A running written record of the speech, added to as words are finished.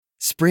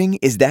Spring,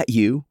 is that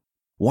you?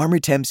 Warmer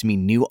temps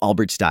mean new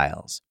Allbirds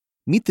styles.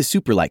 Meet the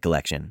Superlight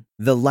Collection,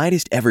 the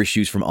lightest ever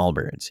shoes from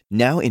Allbirds,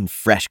 now in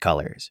fresh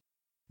colors.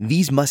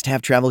 These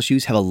must-have travel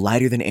shoes have a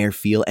lighter-than-air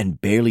feel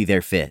and barely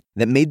their fit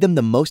that made them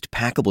the most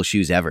packable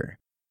shoes ever.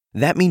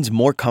 That means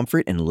more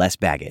comfort and less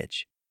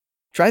baggage.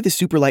 Try the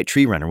Superlight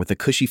Tree Runner with a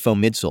cushy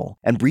foam midsole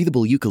and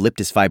breathable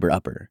eucalyptus fiber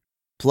upper.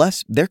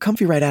 Plus, they're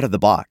comfy right out of the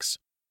box.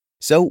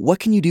 So, what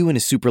can you do in a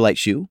Superlight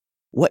shoe?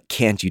 What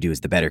can't you do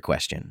is the better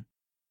question.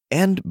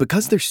 And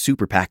because they're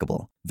super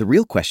packable, the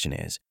real question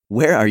is,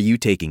 where are you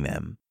taking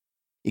them?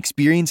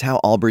 Experience how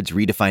Allbirds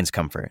redefines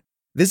comfort.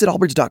 Visit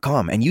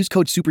allbirds.com and use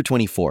code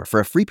SUPER24 for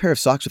a free pair of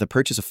socks with a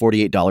purchase of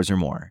 $48 or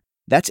more.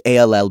 That's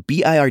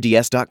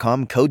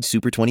ALLBIRDS.com, code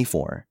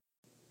SUPER24.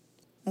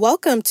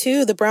 Welcome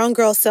to the Brown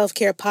Girl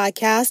Self-Care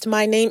Podcast.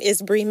 My name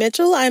is Bree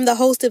Mitchell. I'm the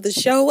host of the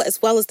show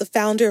as well as the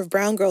founder of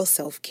Brown Girl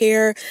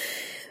Self-Care.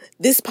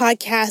 This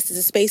podcast is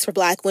a space for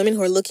Black women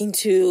who are looking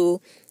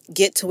to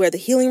get to where the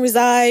healing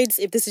resides.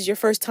 If this is your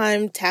first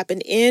time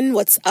tapping in,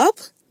 what's up?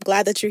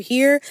 Glad that you're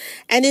here.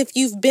 And if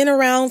you've been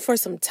around for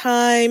some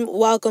time,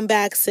 welcome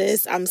back,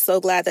 sis. I'm so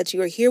glad that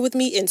you are here with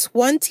me in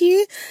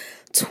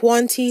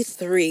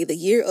 2023, the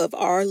year of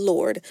our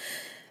Lord.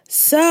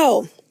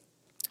 So,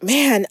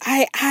 man,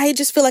 I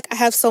just feel like I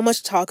have so much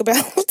to talk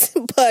about,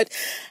 but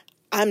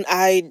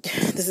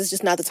this is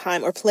just not the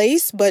time or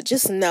place, but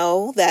just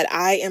know that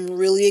I am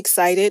really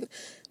excited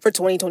for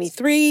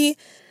 2023.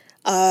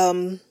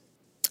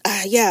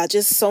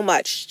 Just so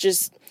much.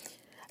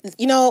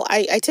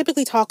 I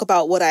typically talk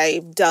about what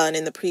I've done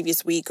in the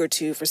previous week or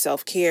two for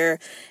self-care.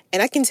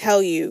 And I can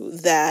tell you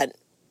that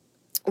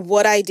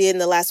what I did in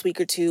the last week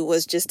or two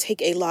was just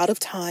take a lot of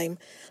time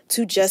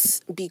to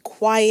just be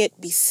quiet,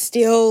 be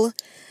still,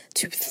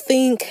 to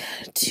think,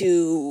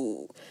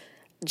 to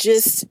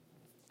just,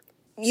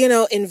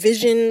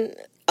 envision,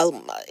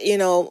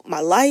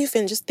 my life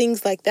and just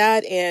things like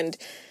that. And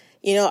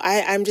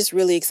I'm just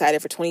really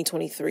excited for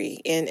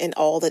 2023 and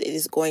all that it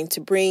is going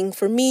to bring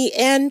for me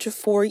and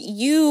for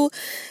you.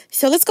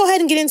 So let's go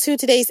ahead and get into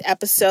today's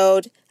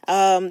episode.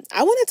 I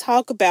want to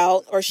talk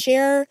about or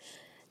share,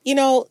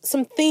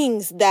 some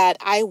things that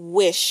I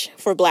wish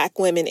for Black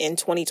women in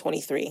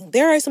 2023.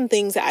 There are some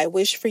things that I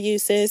wish for you,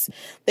 sis.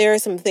 There are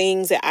some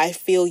things that I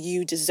feel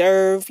you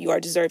deserve, you are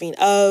deserving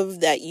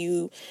of, that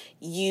you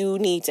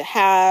need to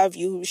have,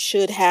 you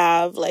should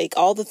have, like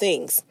all the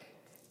things.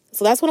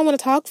 So that's what I want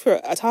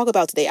to talk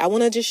about today. I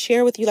want to just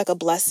share with you like a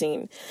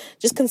blessing.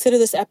 Just consider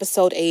this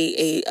episode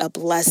a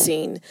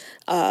blessing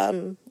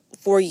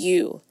for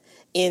you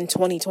in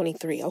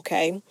 2023,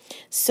 okay?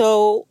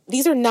 So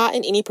these are not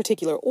in any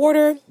particular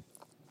order.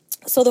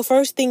 So the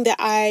first thing that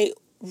I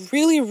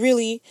really,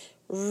 really,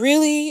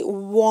 really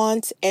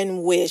want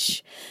and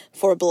wish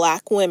for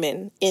Black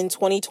women in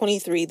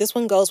 2023, this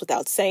one goes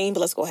without saying, but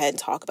let's go ahead and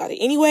talk about it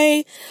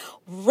anyway.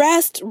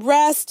 Rest,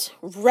 more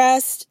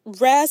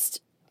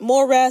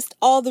rest,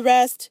 all of the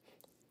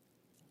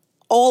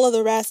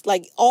rest,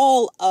 like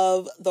all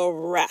of the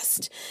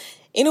rest.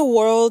 In a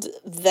world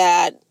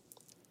that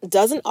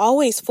doesn't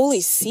always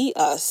fully see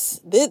us,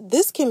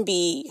 this can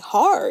be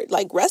hard.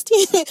 Like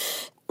resting,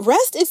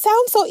 rest, it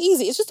sounds so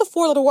easy. It's just a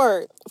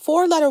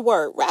four-letter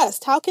word,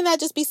 rest. How can that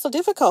just be so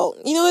difficult?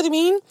 You know what I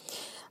mean?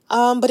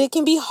 But it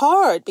can be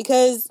hard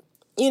because,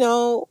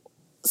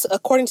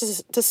 according to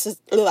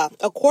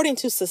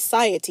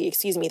society,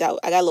 that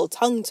I got a little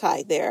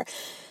tongue-tied there.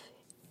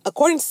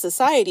 According to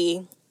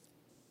society,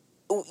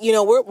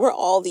 we're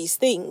all these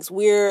things.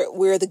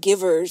 We're the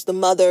givers, the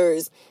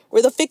mothers,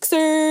 we're the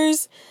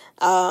fixers,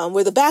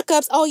 we're the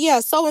backups. Oh yeah,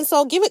 so and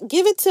so. Give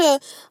it to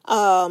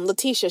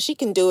Letitia. She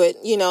can do it.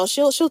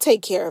 She'll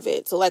take care of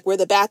it. So like we're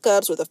the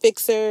backups, we're the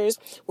fixers,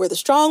 we're the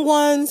strong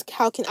ones.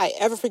 How can I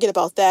ever forget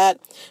about that?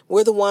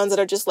 We're the ones that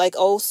are just like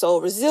so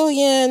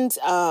resilient.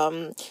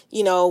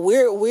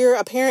 We're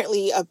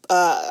apparently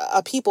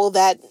a people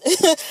that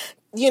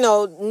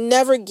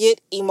never get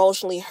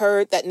emotionally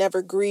hurt, that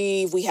never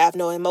grieve. We have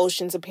no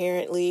emotions,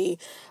 apparently.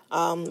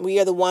 We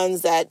are the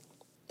ones that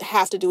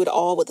have to do it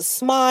all with a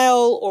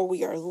smile, or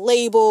we are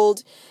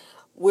labeled.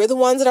 We're the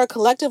ones that are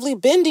collectively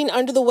bending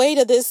under the weight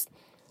of this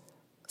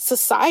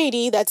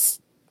society that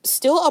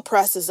still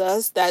oppresses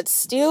us, that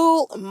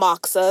still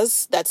mocks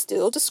us, that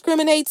still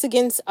discriminates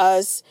against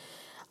us.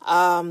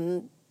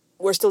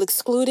 We're still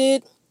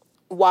excluded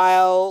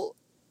while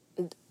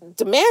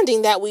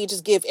demanding that we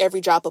just give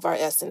every drop of our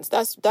essence.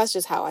 That's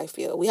just how I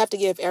feel. We have to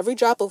give every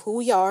drop of who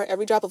we are,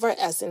 every drop of our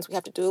essence. We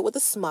have to do it with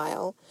a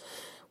smile.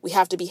 We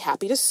have to be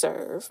happy to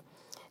serve.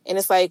 And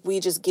it's like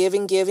we just give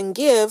and give and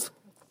give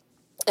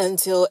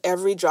until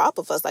every drop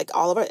of us, like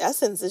all of our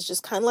essence, is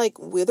just kind of like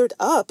withered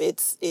up.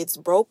 It's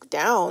broke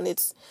down.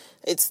 It's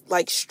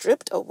like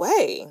stripped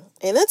away.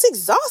 And that's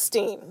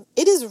exhausting.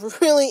 It is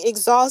really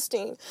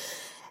exhausting.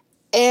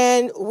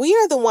 And we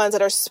are the ones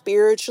that are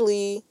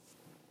spiritually,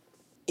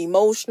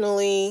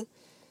 emotionally,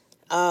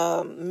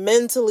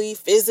 mentally,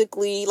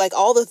 physically, like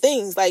all the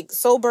things, like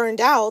so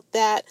burned out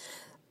that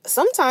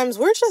sometimes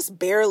we're just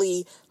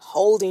barely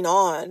holding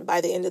on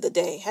by the end of the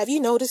day. Have you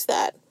noticed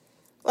that?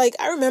 Like,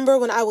 I remember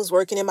when I was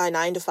working in my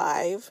 9 to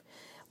 5,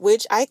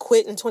 which I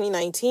quit in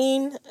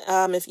 2019.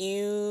 I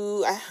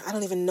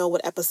don't even know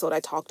what episode I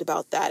talked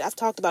about that. I've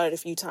talked about it a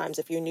few times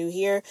if you're new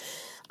here.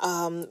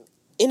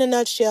 In a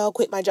nutshell,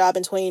 quit my job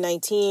in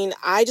 2019.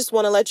 I just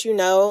want to let you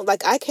know,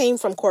 like, I came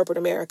from corporate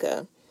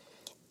America.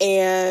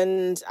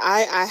 And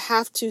I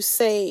have to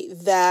say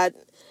that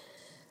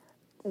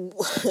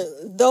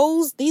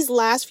these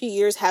last few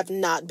years have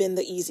not been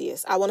the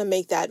easiest. I want to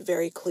make that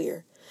very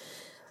clear.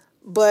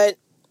 But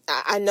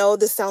I know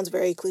this sounds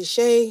very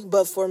cliche,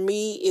 but for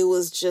me, it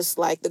was just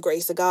like the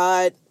grace of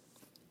God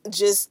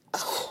just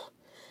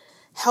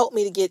helped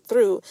me to get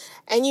through.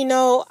 And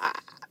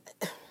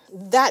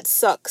that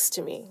sucks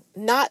to me.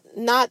 Not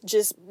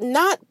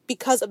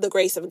because of the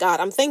grace of God.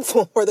 I'm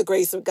thankful for the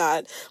grace of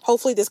God.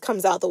 Hopefully this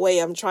comes out the way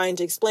I'm trying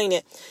to explain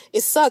it.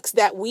 It sucks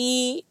that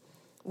we're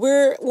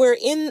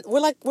in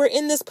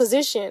this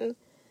position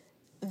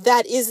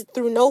that is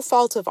through no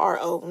fault of our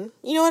own.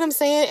 You know what I'm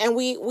saying? And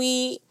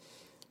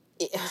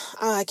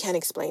I can't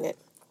explain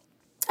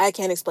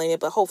it.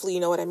 But hopefully you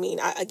know what I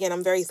mean.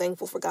 I'm very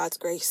thankful for God's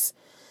grace.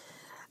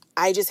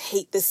 I just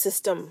hate the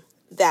system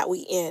that we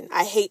in.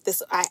 I hate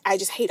this. I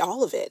just hate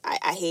all of it.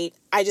 I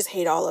just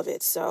hate all of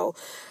it. So,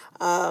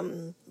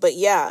 but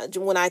yeah,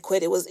 when I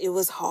quit, it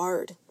was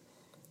hard.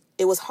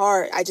 It was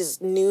hard. I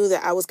just knew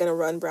that I was going to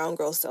run Brown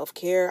Girl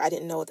Self-Care. I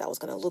didn't know what that was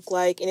going to look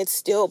like. And it's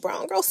still,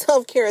 Brown Girl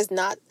Self-Care is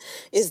not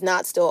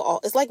still all,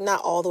 it's like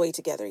not all the way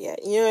together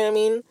yet. You know what I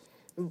mean?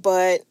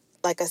 But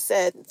like I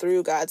said,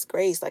 through God's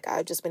grace, like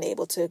I've just been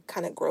able to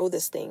kind of grow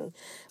this thing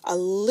a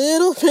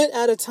little bit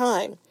at a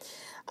time.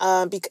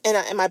 And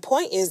my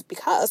point is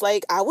because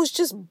like I was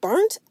just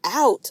burnt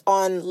out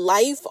on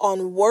life,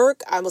 on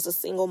work. I was a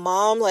single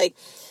mom. Like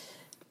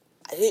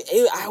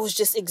I was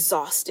just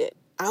exhausted.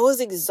 I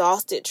was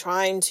exhausted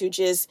trying to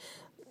just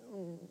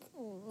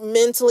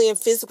mentally and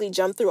physically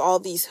jump through all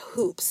these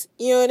hoops.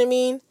 You know what I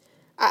mean?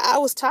 I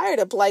was tired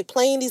of like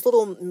playing these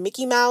little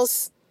Mickey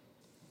Mouse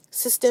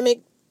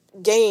systemic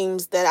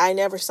games that I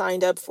never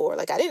signed up for.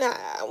 Like we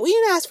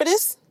didn't ask for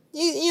this.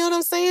 You know what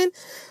I'm saying?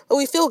 But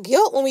we feel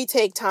guilt when we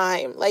take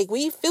time. Like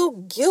we feel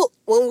guilt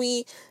when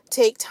we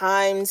take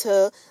time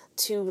to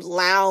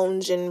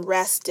lounge and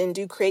rest and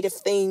do creative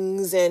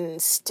things and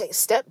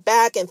step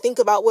back and think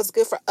about what's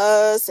good for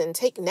us and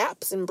take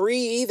naps and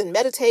breathe and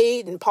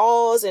meditate and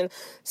pause and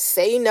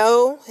say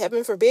no.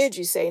 Heaven forbid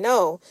you say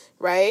no,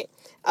 right?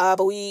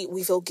 But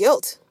we feel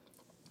guilt.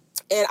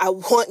 And I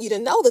want you to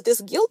know that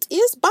this guilt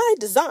is by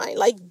design.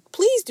 Like,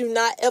 please do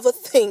not ever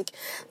think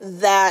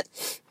that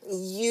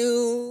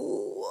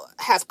you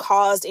have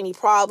caused any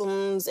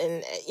problems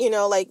and,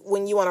 like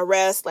when you want to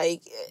rest,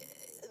 like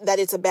that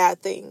it's a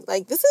bad thing.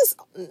 Like this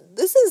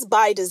is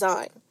by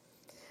design.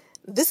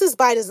 This is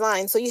by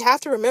design. So you have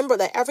to remember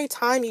that every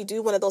time you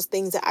do one of those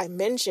things that I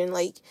mentioned,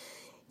 like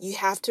you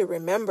have to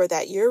remember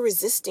that you're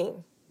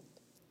resisting.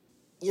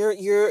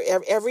 You're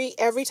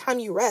every time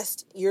you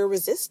rest, you're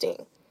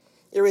resisting.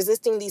 You're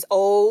resisting these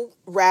old,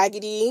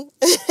 raggedy,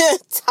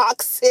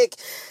 toxic,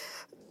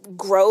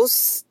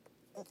 gross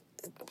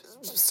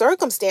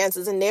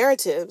circumstances and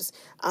narratives.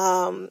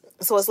 So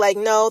it's like,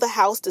 no, the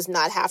house does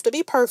not have to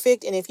be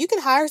perfect. And if you can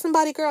hire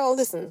somebody, girl,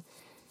 listen,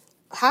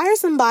 hire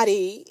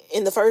somebody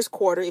in the first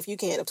quarter, if you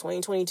can, of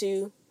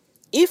 2022.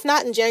 If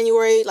not in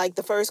January, like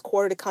the first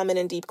quarter to come in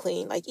and deep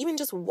clean, like even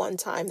just one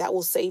time, that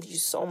will save you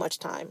so much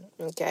time.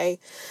 Okay.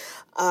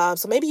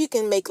 So maybe you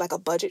can make like a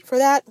budget for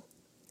that.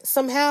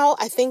 Somehow,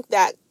 I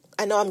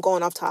know I'm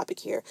going off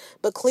topic here,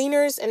 but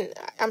cleaners, and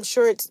I'm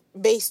sure it's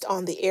based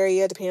on the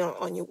area, depending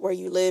on where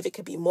you live, it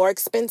could be more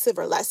expensive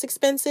or less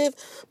expensive,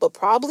 but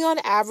probably on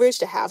average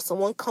to have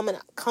someone come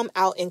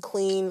out and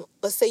clean.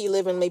 Let's say you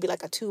live in maybe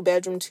like a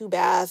 2-bedroom,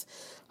 2-bath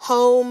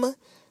home,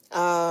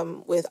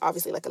 with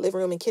obviously like a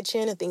living room and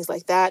kitchen and things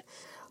like that.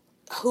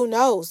 Who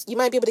knows? You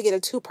might be able to get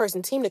a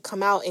 2-person team to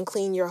come out and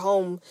clean your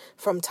home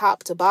from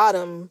top to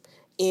bottom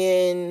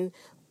in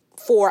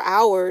 4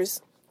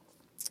 hours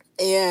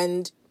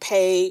and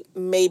pay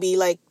maybe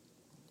like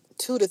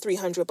 $200 to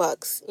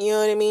 $300. You know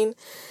what I mean?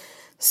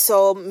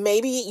 So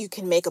maybe you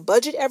can make a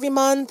budget every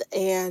month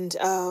and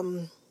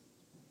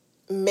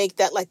make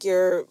that like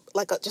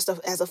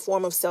as a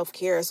form of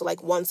self-care. So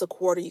like once a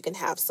quarter you can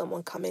have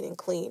someone come in and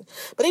clean.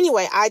 But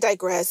anyway, I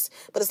digress.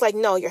 But it's like,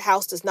 no, your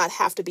house does not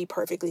have to be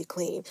perfectly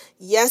clean.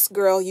 Yes,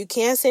 girl, you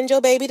can't send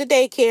your baby to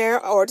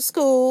daycare or to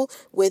school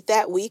with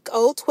that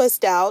week-old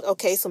twist out.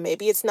 Okay, so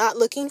maybe it's not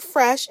looking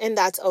fresh, and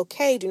that's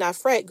okay. Do not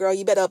fret, girl.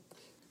 You better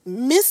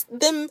mist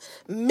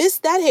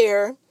that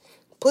hair,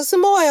 put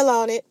some oil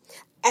on it,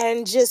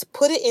 and just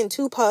put it in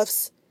 2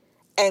 puffs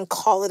and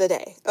call it a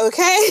day,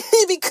 okay?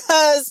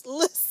 Because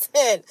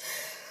listen,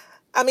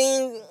 I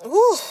mean,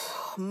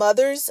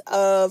 mothers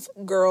of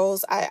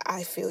girls,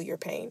 I feel your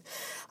pain.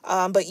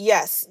 But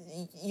yes,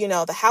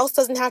 the house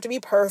doesn't have to be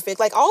perfect.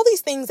 Like all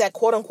these things that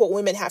quote unquote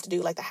women have to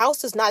do, like the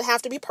house does not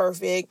have to be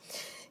perfect.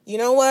 You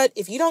know what?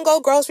 If you don't go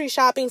grocery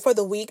shopping for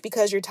the week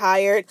because you're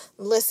tired,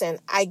 listen,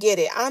 I get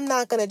it. I'm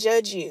not going to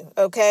judge you,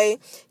 okay?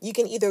 You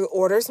can either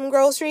order some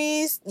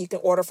groceries. You can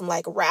order from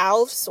like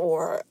Ralph's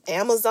or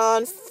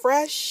Amazon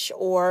Fresh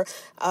or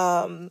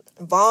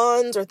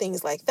Vons or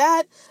things like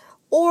that.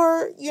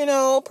 Or,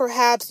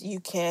 perhaps you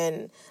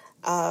can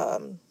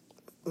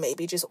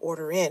maybe just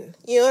order in.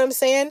 You know what I'm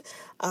saying?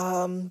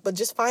 But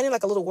just finding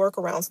like a little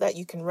workaround so that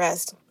you can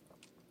rest.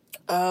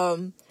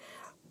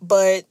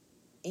 But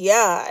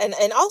yeah,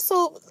 and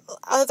also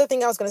other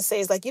thing I was going to say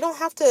is like you don't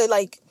have to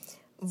like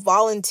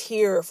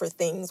volunteer for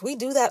things. We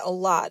do that a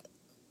lot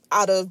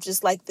out of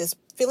just like this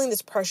feeling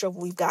this pressure of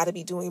we've got to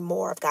be doing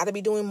more. I've got to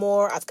be doing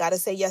more. I've got to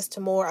say yes to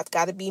more. I've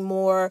got to be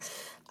more.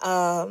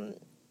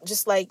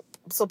 Just like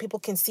so people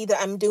can see that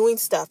I'm doing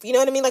stuff. You know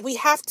what I mean? Like we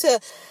have to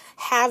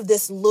have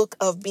this look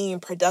of being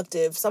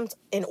productive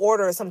in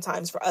order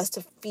sometimes for us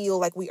to feel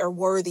like we are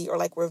worthy or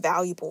like we're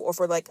valuable or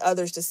for like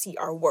others to see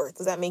our worth.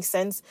 Does that make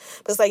sense?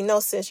 But it's like, no,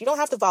 sis, you don't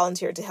have to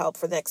volunteer to help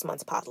for next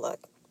month's potluck.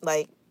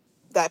 Like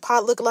that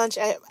potluck lunch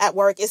at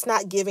work, it's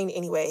not giving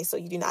anyway. So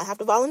you do not have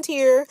to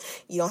volunteer.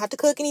 You don't have to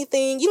cook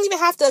anything. You don't even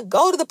have to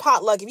go to the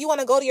potluck. If you want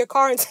to go to your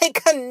car and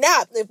take a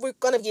nap, if we're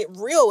going to get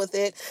real with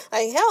it,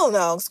 like hell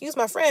no, excuse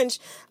my French.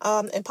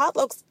 And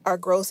potlucks are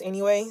gross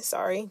anyway.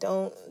 Sorry.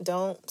 Don't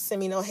send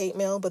me no hate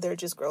mail, but they're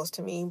just gross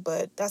to me.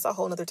 But that's a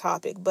whole nother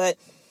topic. But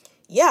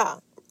yeah,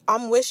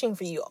 I'm wishing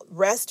for you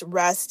rest,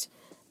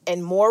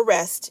 and more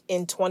rest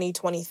in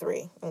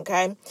 2023.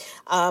 Okay.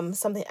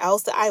 Something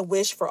else that I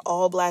wish for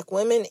all Black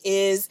women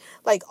is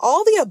like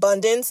all the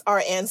abundance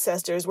our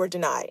ancestors were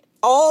denied.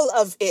 All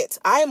of it.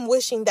 I am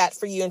wishing that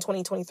for you in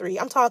 2023.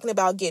 I'm talking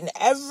about getting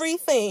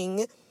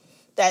everything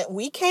that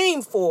we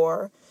came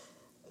for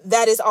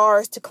that is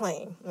ours to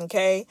claim.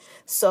 Okay.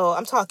 So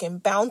I'm talking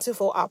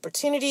bountiful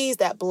opportunities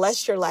that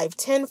bless your life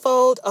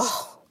tenfold.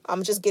 Oh,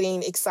 I'm just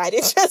getting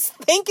excited just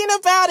thinking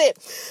about it.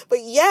 But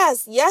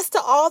yes to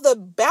all the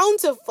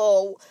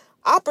bountiful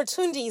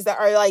opportunities that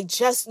are like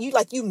just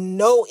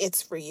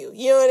it's for you.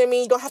 You know what I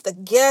mean? You don't have to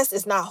guess.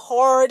 It's not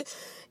hard.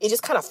 It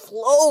just kind of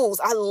flows.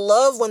 I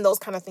love when those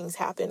kind of things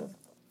happen.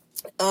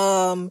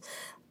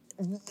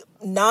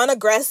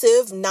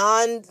 Non-aggressive,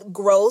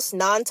 non-gross,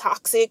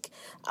 non-toxic,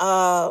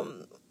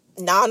 non-racist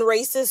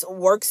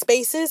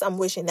workspaces. I'm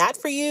wishing that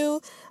for you.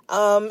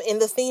 In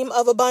the theme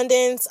of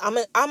abundance, I'm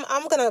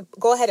gonna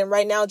go ahead and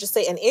right now just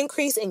say an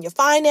increase in your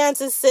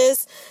finances,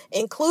 sis,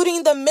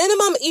 including the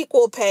minimum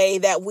equal pay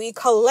that we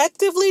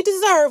collectively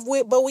deserve,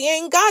 but we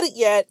ain't got it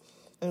yet.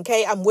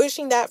 Okay, I'm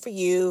wishing that for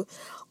you,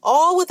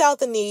 all without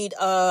the need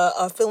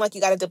of feeling like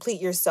you got to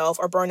deplete yourself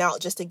or burn out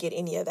just to get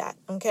any of that.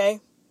 Okay,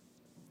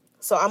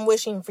 so I'm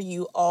wishing for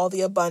you all of the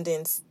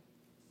abundance,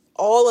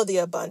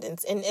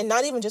 and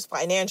not even just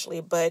financially,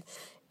 but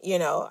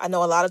I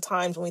know a lot of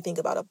times when we think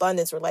about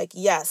abundance, we're like,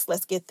 yes,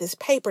 let's get this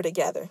paper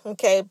together.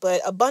 Okay.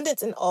 But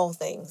abundance in all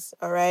things.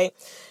 All right.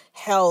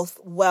 Health,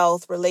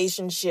 wealth,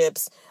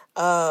 relationships,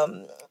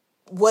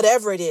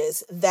 whatever it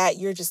is that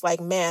you're just like,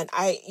 man,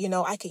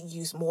 I could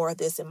use more of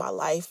this in my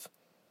life.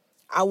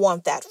 I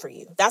want that for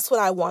you. That's what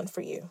I want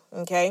for you.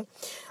 Okay.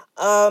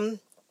 Another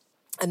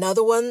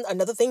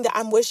thing that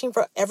I'm wishing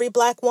for every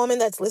Black woman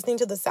that's listening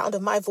to the sound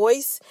of my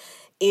voice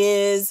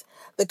is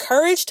the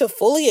courage to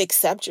fully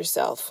accept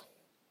yourself.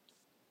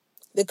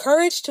 The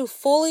courage to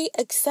fully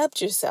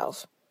accept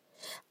yourself.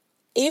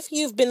 If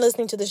you've been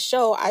listening to the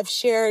show, I've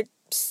shared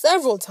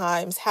several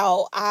times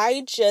how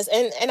I just,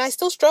 and I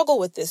still struggle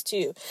with this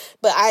too,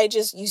 but I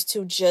just used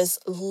to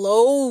just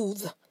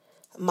loathe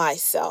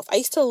myself. I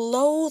used to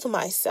loathe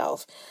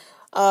myself.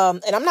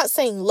 And I'm not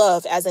saying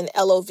love as in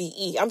Love.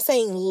 I'm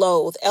saying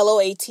loathe,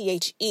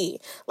 Loathe.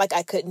 Like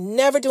I could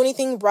never do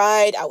anything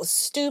right. I was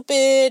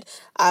stupid.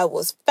 I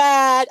was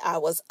fat. I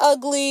was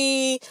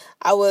ugly.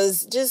 I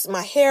was just,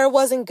 my hair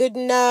wasn't good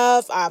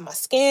enough. My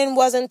skin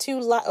wasn't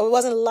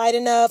wasn't light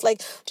enough.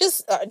 Like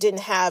just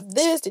didn't have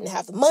this, didn't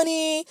have the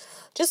money.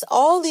 Just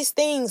all these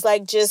things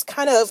like just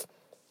kind of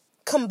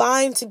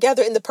combined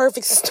together in the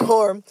perfect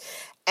storm.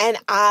 And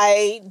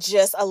I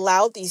just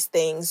allowed these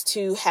things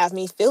to have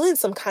me feeling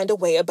some kind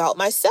of way about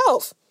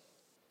myself.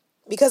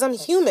 Because I'm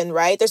human,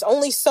 right? There's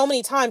only so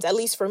many times, at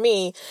least for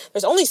me,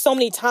 there's only so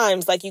many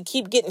times like you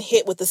keep getting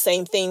hit with the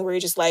same thing where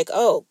you're just like,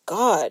 oh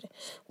God,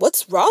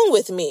 what's wrong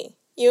with me?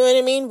 You know what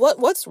I mean?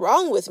 What's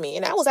wrong with me?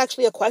 And that was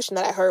actually a question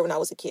that I heard when I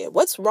was a kid.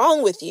 What's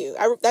wrong with you?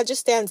 That just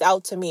stands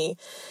out to me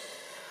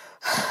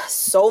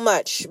so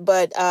much.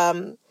 But,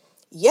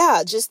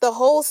 yeah, just the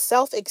whole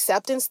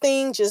self-acceptance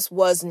thing just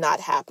was not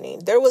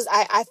happening.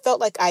 I felt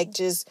like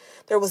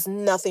there was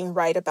nothing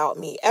right about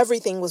me.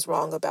 Everything was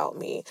wrong about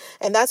me.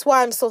 And that's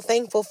why I'm so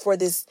thankful for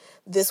this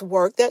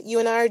work that you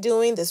and I are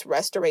doing, this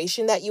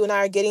restoration that you and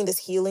I are getting, this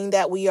healing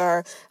that we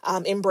are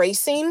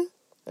embracing.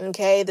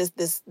 Okay,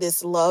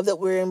 this love that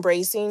we're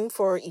embracing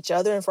for each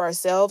other and for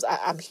ourselves.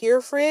 I'm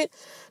here for it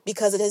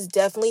because it has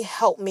definitely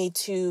helped me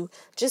to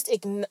just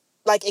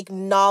like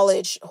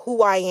acknowledge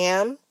who I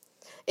am,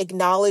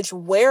 acknowledge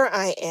where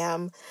I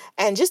am,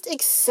 and just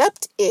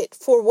accept it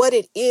for what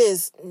it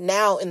is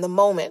now in the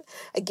moment.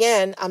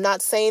 Again, I'm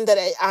not saying that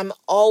I'm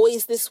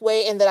always this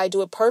way and that I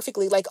do it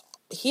perfectly. Like,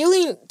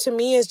 healing to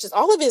me is just,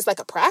 all of it is like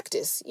a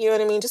practice. You know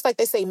what I mean? Just like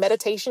they say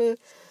meditation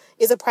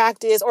is a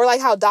practice, or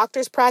like how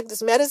doctors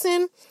practice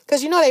medicine,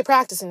 because they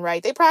practicing,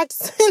 right? They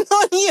practicing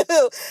on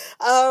you.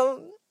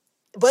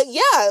 But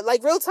yeah,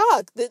 like real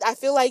talk, I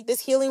feel like this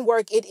healing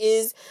work, it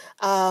is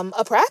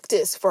a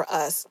practice for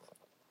us.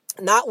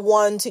 Not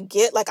one to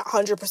get like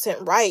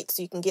 100% right,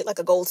 so you can get like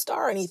a gold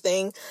star or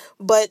anything,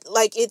 but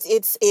like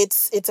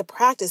it's a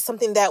practice,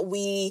 something that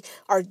we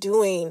are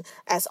doing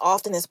as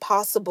often as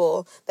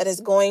possible, that is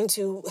going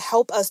to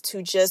help us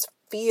to just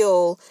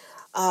feel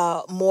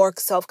more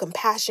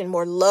self-compassion,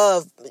 more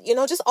love,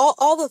 just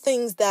all the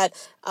things that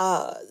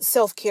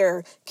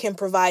self-care can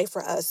provide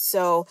for us.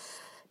 So,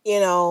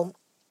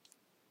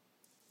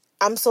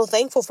 I'm so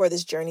thankful for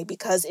this journey,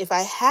 because if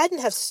I hadn't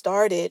have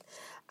started,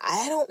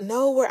 I don't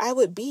know where I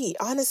would be,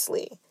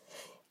 honestly.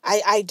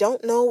 I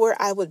don't know where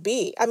I would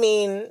be. I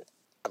mean,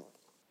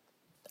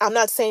 I'm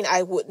not saying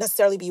I would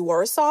necessarily be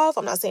worse off.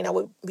 I'm not saying I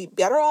would be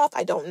better off.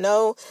 I don't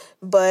know.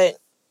 But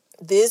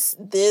this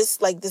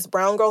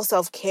brown girl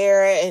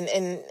self-care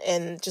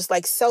and just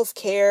like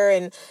self-care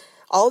and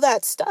all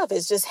that stuff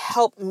has just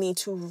helped me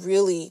to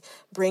really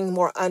bring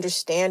more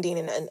understanding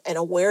and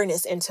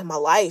awareness into my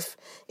life.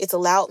 It's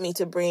allowed me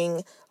to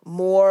bring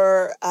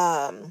more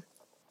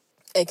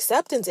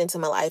acceptance into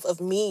my life of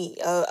me,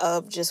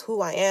 of just who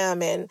I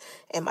am and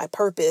my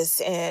purpose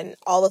and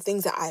all the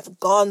things that I've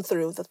gone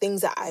through, the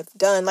things that I've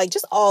done, like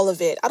just all of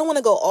it. I don't want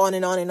to go on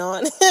and on and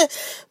on,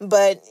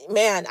 but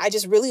man, I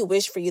just really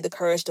wish for you the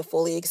courage to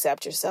fully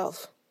accept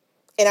yourself.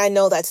 And I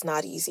know that's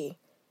not easy.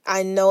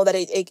 I know that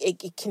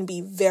it can be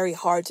very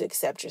hard to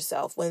accept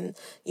yourself when,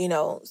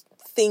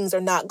 things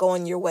are not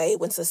going your way,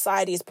 when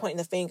society is pointing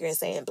the finger and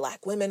saying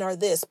Black women are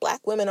this,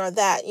 Black women are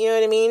that, you know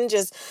what I mean?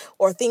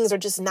 Or things are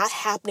just not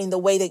happening the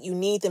way that you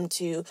need them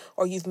to,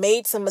 or you've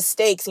made some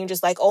mistakes and you're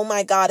just like, oh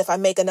my God, if I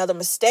make another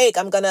mistake,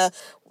 I'm gonna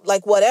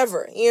like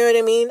whatever, you know what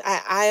I mean?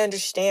 I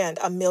understand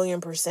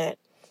 1,000,000%,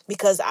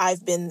 because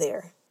I've been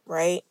there,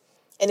 right?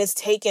 And it's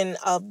taken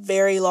a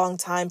very long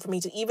time for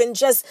me to even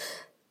just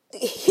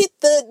hit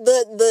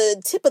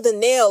the tip of the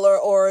nail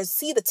or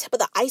see the tip of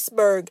the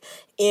iceberg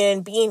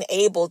in being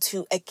able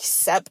to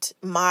accept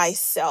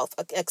myself,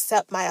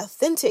 accept my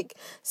authentic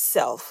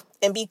self,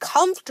 and be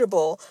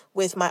comfortable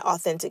with my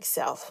authentic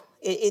self.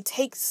 It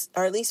takes,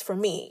 or at least for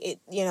me,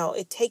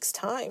 it takes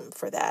time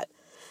for that,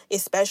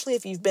 especially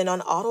if you've been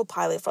on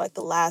autopilot for like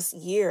the last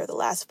year, the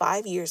last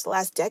 5 years, the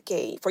last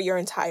decade, for your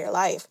entire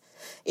life.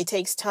 It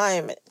takes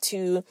time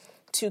to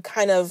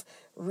kind of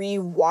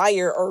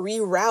rewire or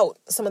reroute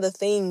some of the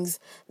things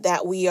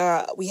that we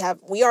are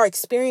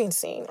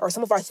experiencing, or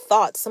some of our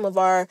thoughts, some of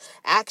our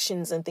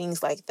actions and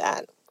things like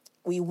that.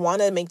 We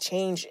want to make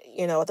change,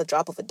 at the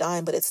drop of a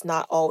dime, but it's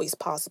not always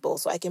possible.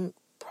 So I can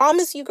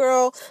promise you,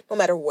 girl, no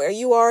matter where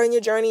you are in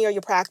your journey or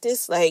your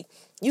practice, like,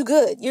 you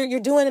good. You're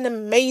doing an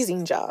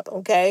amazing job,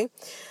 okay?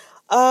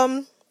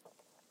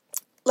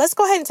 Let's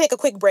go ahead and take a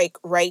quick break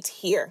right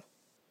here.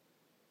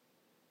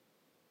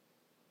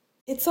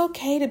 It's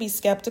okay to be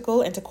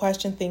skeptical and to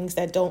question things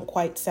that don't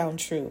quite sound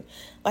true.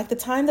 Like the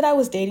time that I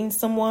was dating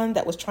someone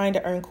that was trying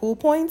to earn cool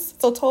points,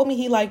 so told me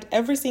he liked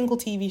every single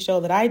TV show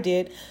that I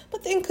did,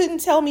 but then couldn't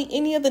tell me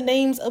any of the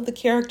names of the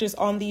characters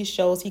on these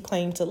shows he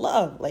claimed to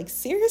love. Like,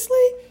 seriously?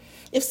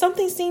 If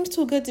something seems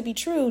too good to be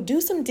true,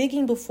 do some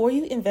digging before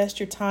you invest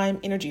your time,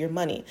 energy, or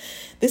money.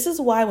 This is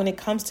why when it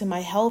comes to my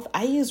health,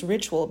 I use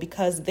Ritual,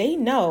 because they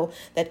know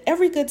that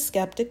every good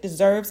skeptic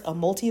deserves a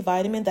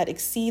multivitamin that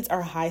exceeds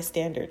our high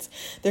standards.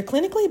 Their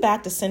clinically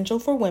backed Essential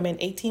for Women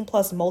 18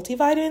 Plus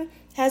multivitamin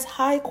has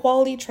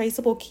high-quality,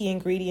 traceable key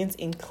ingredients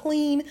in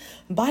clean,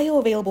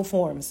 bioavailable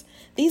forms.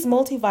 These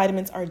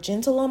multivitamins are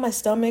gentle on my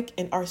stomach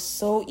and are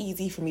so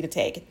easy for me to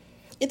take.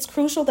 It's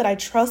crucial that I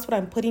trust what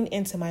I'm putting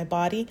into my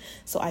body,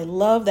 so I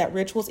love that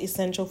Ritual's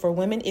Essential for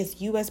Women is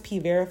USP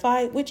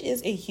verified, which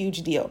is a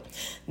huge deal.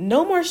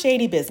 No more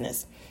shady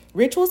business.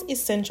 Ritual's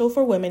Essential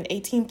for Women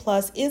 18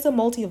 Plus is a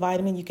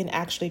multivitamin you can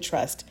actually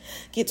trust.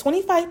 Get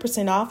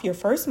 25% off your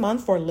first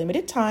month for a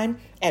limited time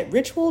at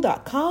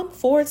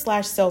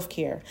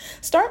ritual.com/self-care.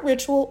 Start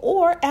Ritual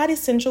or add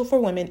Essential for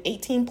Women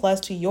 18 Plus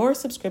to your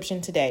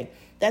subscription today.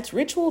 That's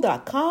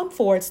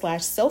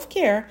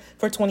ritual.com/self-care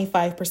for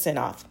 25%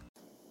 off.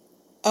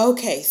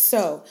 Okay,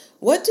 so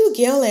what do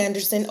Gail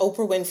Anderson,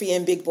 Oprah Winfrey,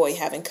 and Big Boy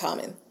have in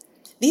common?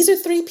 These are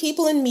three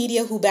people in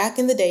media who back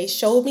in the day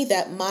showed me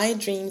that my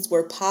dreams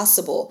were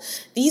possible.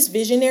 These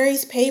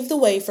visionaries paved the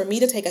way for me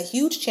to take a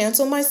huge chance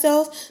on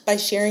myself by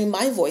sharing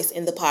my voice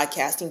in the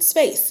podcasting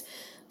space.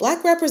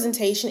 Black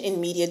representation in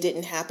media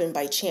didn't happen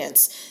by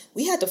chance.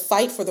 We had to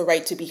fight for the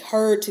right to be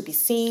heard, to be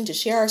seen, to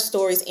share our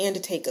stories, and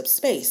to take up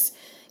space.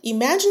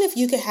 Imagine if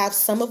you could have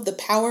some of the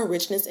power,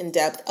 richness, and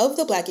depth of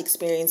the Black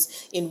experience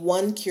in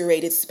one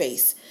curated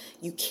space.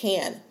 You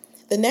can.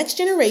 The next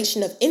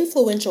generation of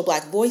influential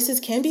Black voices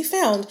can be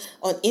found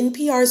on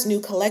NPR's new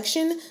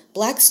collection,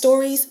 Black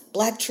Stories,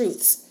 Black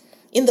Truths.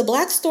 In the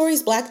Black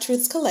Stories, Black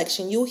Truths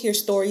collection, you'll hear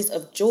stories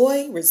of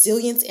joy,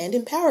 resilience, and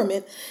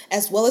empowerment,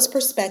 as well as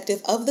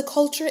perspective of the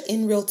culture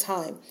in real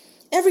time.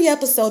 Every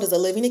episode is a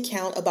living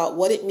account about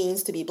what it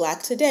means to be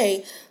Black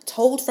today,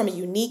 told from a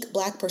unique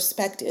Black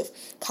perspective.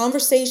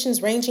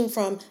 Conversations ranging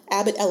from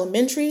Abbott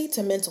Elementary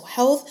to mental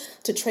health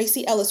to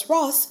Tracee Ellis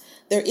Ross.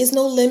 There is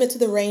no limit to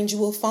the range you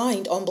will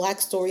find on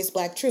Black Stories,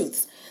 Black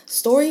Truths.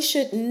 Stories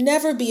should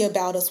never be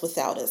about us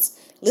without us.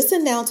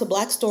 Listen now to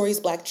Black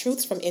Stories, Black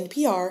Truths from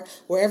NPR,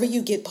 wherever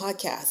you get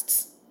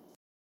podcasts.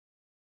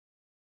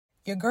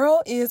 Your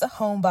girl is a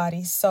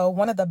homebody, so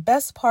one of the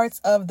best parts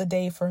of the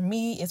day for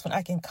me is when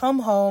I can come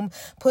home,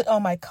 put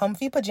on my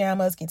comfy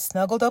pajamas, get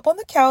snuggled up on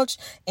the couch,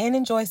 and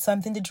enjoy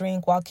something to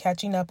drink while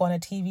catching up on a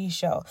TV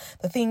show.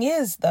 The thing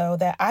is, though,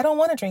 that I don't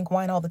want to drink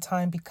wine all the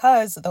time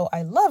because, though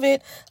I love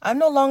it, I'm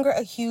no longer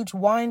a huge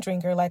wine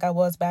drinker like I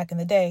was back in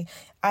the day.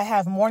 I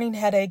have morning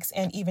headaches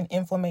and even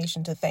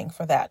inflammation to thank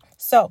for that.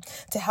 So,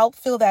 to help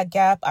fill that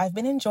gap, I've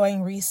been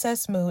enjoying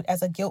Recess Mood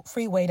as a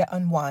guilt-free way to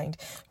unwind.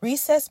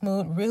 Recess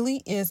Mood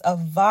really is a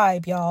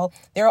vibe, y'all.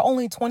 There are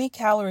only 20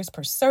 calories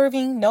per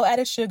serving, no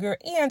added sugar,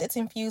 and it's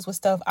infused with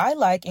stuff I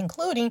like,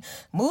 including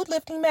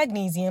mood-lifting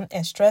magnesium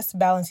and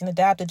stress-balancing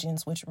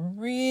adaptogens, which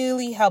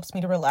really helps me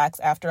to relax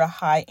after a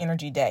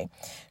high-energy day.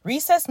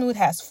 Recess Mood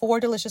has 4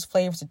 delicious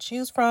flavors to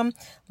choose from.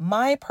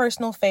 My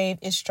personal fave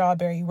is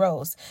Strawberry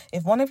Rose.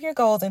 If one of your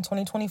goals in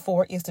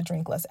 2024 is to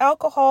drink less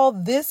alcohol,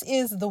 this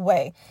is the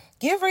way.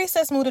 Give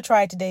Recess Mood a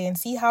try today and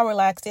see how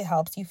relaxed it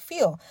helps you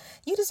feel.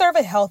 You deserve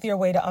a healthier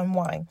way to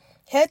unwind.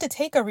 Head to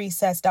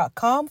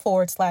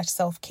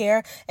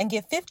takearecess.com/self-care and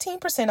get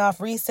 15%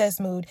 off Recess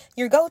Mood,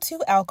 your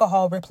go-to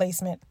alcohol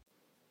replacement.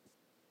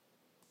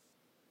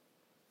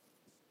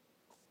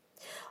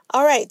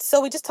 All right,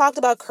 so we just talked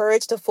about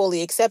courage to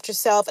fully accept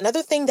yourself.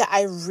 Another thing that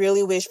I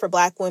really wish for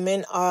Black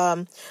women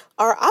are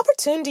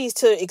opportunities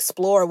to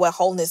explore what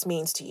wholeness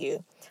means to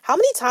you. How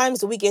many times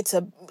do we get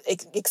to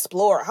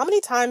explore? How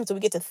many times do we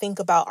get to think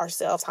about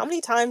ourselves? How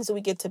many times do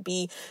we get to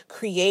be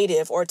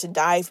creative or to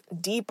dive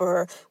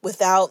deeper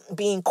without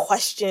being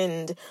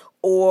questioned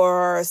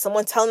or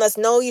someone telling us,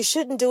 no, you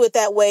shouldn't do it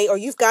that way, or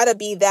you've got to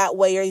be that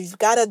way, or you've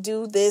got to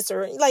do this,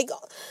 or like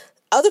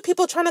other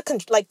people trying to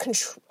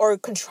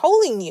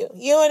controlling you.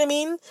 You know what I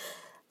mean?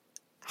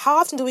 How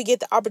often do we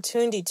get the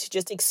opportunity to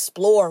just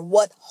explore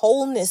what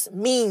wholeness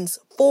means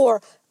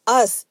for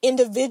us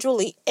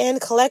individually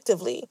and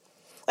collectively?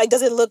 Like,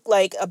 does it look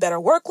like a better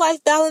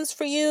work-life balance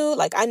for you?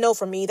 Like, I know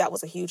for me, that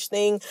was a huge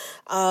thing.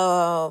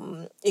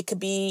 It could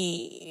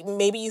be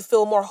maybe you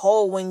feel more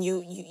whole when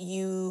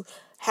you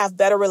have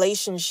better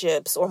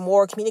relationships or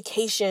more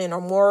communication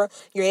or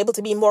you're able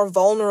to be more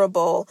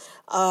vulnerable.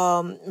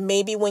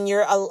 Maybe when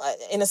you're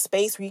in a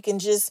space where you can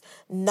just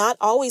not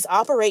always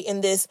operate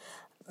in this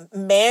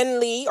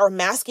manly or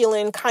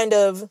masculine kind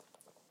of,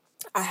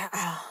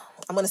 I'm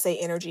going to say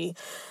energy.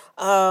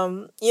 You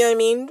know what I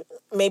mean?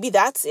 Maybe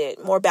that's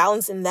it. More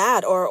balance in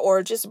that,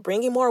 or just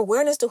bringing more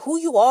awareness to who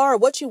you are,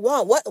 what you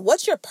want,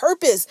 what's your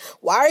purpose?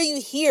 Why are you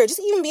here? Just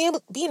even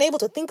being able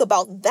to think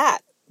about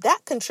that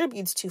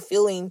contributes to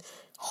feeling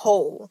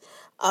whole.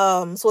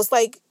 So it's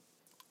like,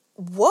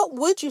 what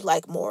would you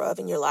like more of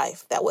in your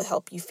life that would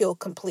help you feel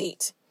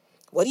complete?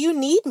 What do you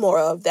need more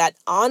of that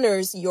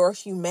honors your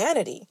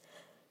humanity?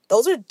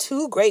 Those are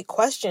 2 great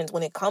questions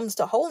when it comes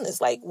to wholeness.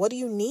 Like, what do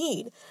you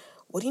need?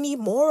 What do you need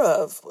more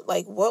of?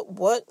 Like, what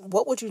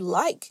would you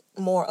like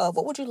more of?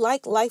 What would you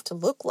like life to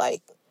look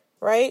like?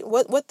 Right?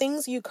 What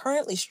things are you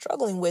currently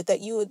struggling with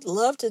that you would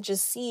love to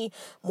just see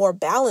more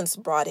balance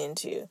brought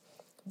into?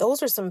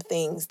 Those are some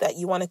things that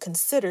you want to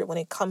consider when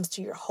it comes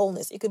to your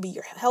wholeness. It could be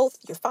your health,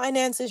 your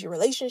finances, your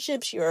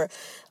relationships, your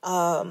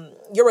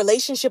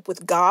relationship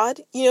with God.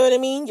 You know what I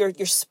mean? Your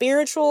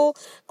spiritual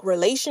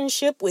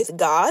relationship with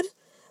God.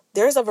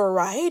 There's a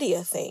variety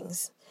of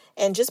things.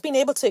 And just being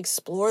able to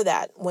explore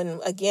that when,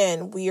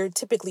 again, we are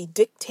typically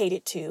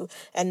dictated to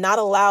and not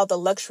allow the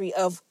luxury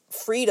of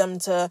freedom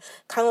to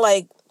kind of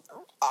like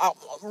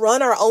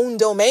run our own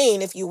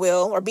domain, if you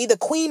will, or be the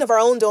queen of our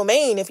own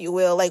domain, if you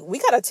will. Like, we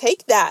got to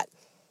take that.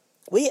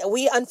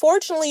 We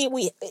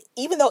unfortunately,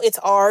 even though it's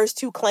ours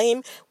to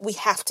claim, we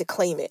have to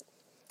claim it.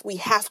 We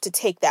have to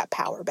take that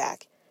power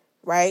back,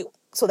 right?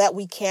 So that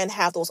we can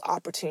have those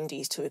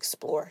opportunities to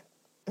explore.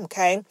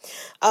 Okay.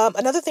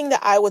 Another thing that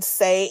I would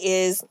say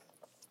is,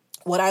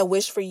 what I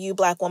wish for you,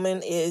 Black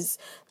woman, is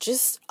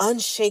just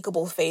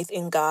unshakable faith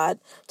in God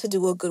to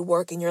do a good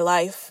work in your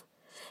life.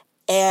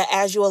 And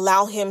as you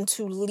allow him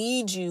to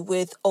lead you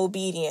with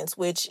obedience,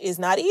 which is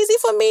not easy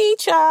for me,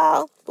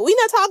 child. But we're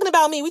not talking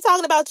about me. We're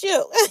talking about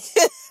you.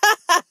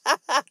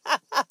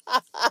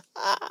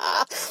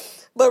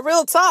 But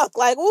real talk,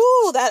 like,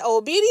 ooh, that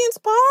obedience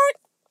part,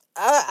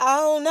 I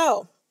don't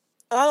know.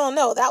 I don't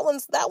know. That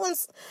one's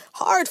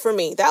hard for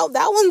me. That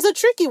one's a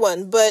tricky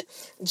one, but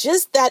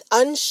just that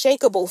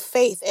unshakable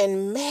faith,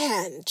 and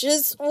man,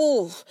 just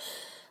ooh.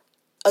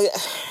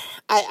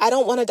 I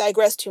don't want to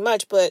digress too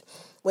much, but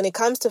when it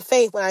comes to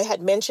faith, when I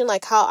had mentioned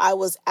like how I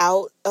was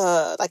out,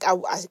 like I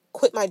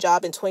quit my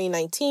job in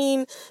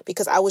 2019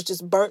 because I was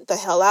just burnt the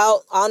hell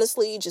out.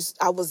 Honestly,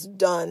 I was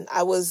done.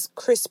 I was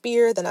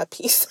crispier than a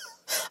piece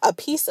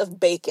of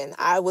bacon.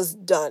 I was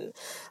done.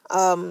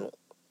 I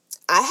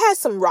had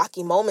some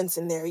rocky moments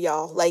in there,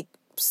 y'all. Like,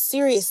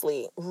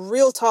 seriously,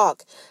 real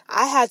talk.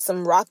 I had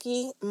some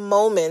rocky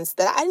moments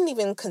that I didn't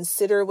even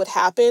consider would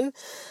happen.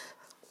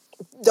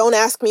 Don't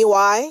ask me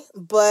why,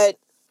 but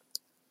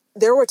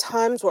there were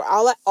times where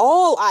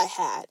all I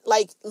had,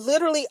 like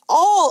literally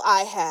all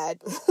I had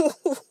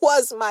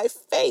was my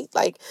faith.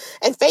 Like,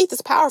 and faith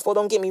is powerful,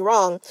 don't get me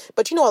wrong.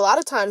 But a lot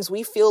of times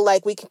we feel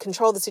like we can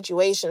control the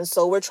situation.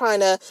 So we're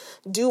trying to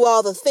do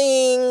all the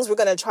things. We're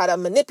going to try to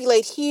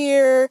manipulate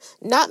here,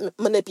 not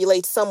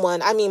manipulate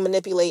someone. I mean,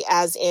 manipulate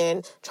as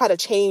in try to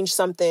change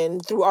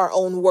something through our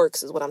own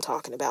works is what I'm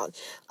talking about.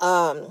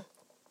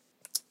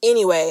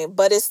 Anyway,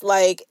 but it's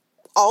like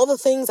all the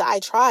things I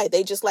tried,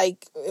 it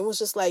was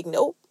just like,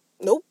 nope.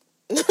 Nope.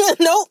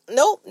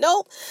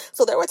 Nope.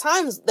 So there were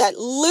times that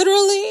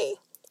literally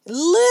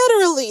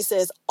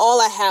says all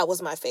I had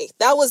was my faith.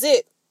 That was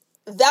it.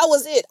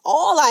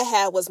 All I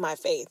had was my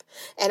faith.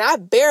 And I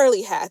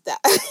barely had that.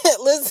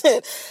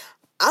 Listen,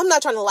 I'm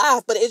not trying to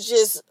laugh, but it's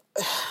just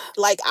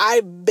like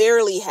I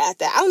barely had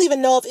that. I don't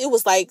even know if it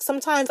was like,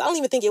 sometimes I don't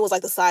even think it was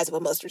like the size of a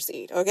mustard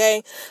seed.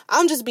 Okay.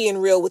 I'm just being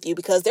real with you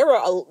because there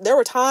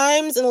were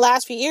times in the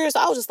last few years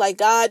I was just like,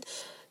 God,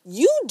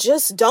 you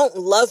just don't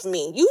love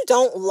me. You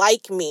don't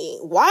like me.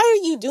 Why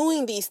are you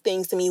doing these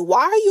things to me?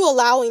 Why are you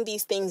allowing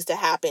these things to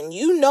happen?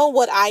 You know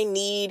what I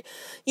need,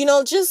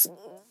 just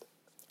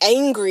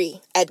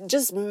angry at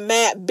just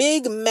mad,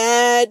 big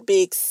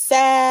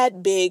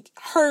sad, big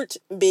hurt,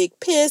 big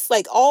piss,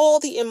 like all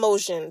the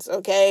emotions.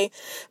 Okay.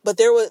 But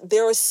there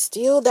was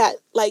still that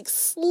like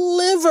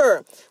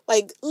sliver,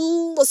 like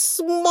the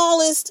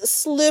smallest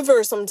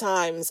sliver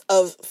sometimes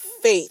of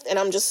faith. And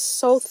I'm just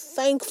so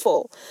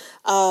thankful,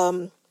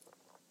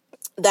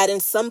 that in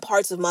some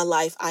parts of my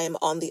life, I am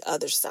on the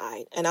other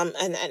side, and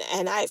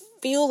I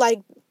feel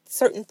like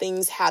certain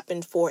things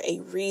happen for a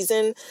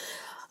reason.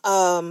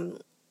 They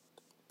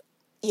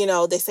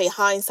say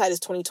hindsight is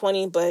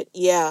 20/20, but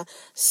yeah.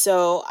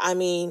 So, I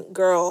mean,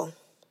 girl,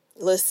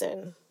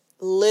 listen,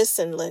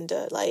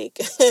 Linda, like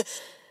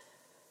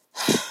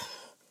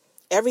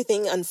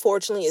everything,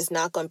 unfortunately, is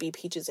not going to be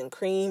peaches and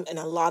cream. And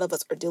a lot of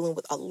us are dealing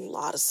with a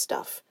lot of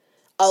stuff.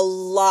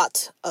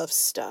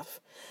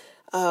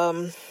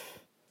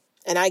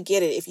 And I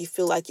get it if you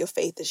feel like your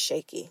faith is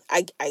shaky.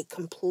 I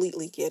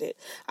completely get it.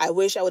 I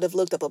wish I would have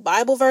looked up a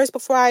Bible verse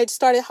before I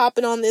started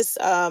hopping on this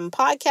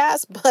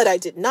podcast, but I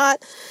did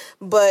not.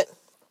 But,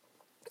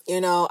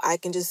 I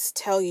can just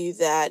tell you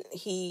that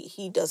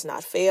he does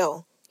not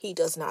fail. He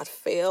does not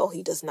fail.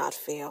 He does not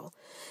fail.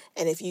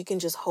 And if you can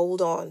just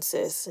hold on,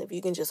 sis, if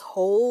you can just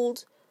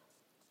hold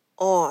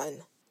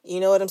on, you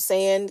know what I'm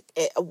saying?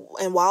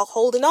 And while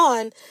holding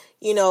on,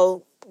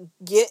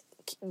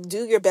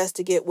 do your best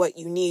to get what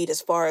you need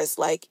as far as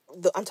like,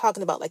 I'm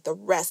talking about like the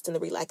rest and the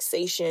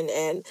relaxation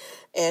and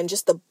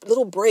just the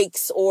little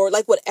breaks or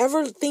like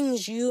whatever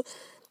things you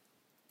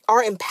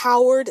are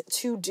empowered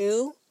to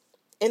do.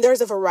 And there's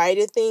a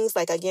variety of things,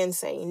 like, again,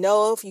 saying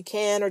no if you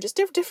can, or just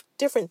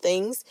different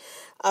things.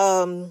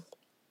 But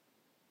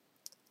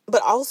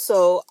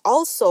also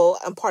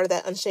I'm part of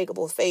that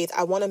unshakable faith.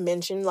 I want to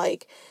mention,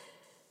 like,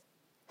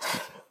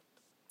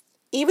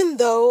 even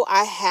though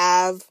I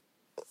have,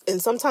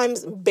 and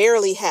sometimes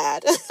barely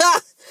had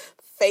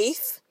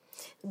faith,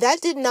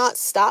 that did not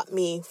stop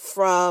me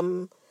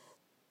from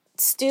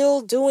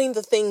still doing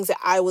the things that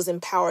I was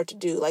empowered to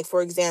do. Like,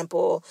 for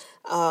example,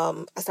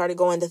 I started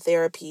going to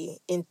therapy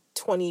in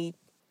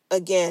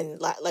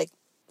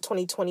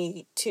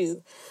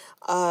 2022.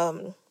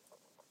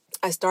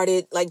 I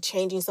started like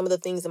changing some of the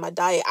things in my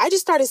diet. I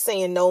just started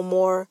saying no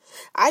more.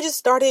 I just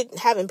started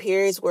having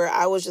periods where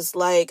I was just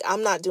like,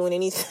 I'm not doing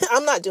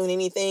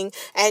anything.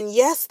 And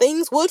yes,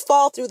 things would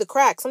fall through the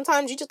cracks.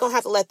 Sometimes you just gonna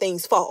have to let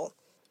things fall.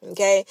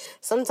 Okay.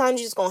 Sometimes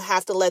you're just gonna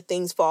have to let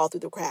things fall through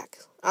the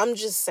cracks. I'm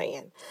just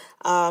saying.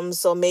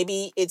 So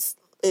maybe it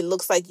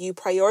looks like you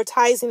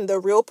prioritizing the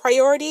real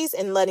priorities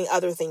and letting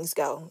other things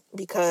go,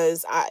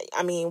 because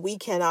I mean, we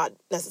cannot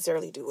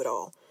necessarily do it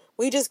all.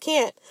 We just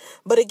can't.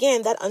 But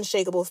again, that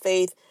unshakable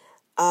faith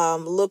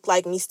looked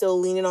like me still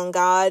leaning on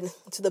God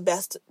to the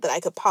best that I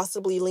could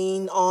possibly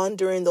lean on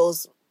during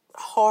those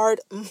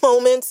hard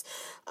moments,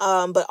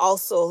 but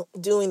also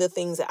doing the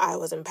things that I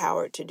was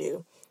empowered to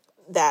do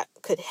that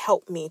could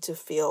help me to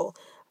feel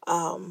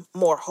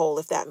more whole,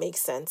 if that makes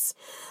sense.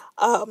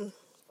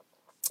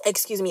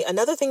 Excuse me.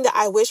 Another thing that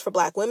I wish for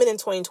Black women in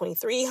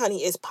 2023,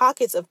 honey, is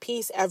pockets of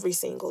peace every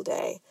single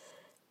day.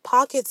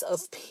 Pockets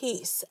of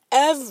peace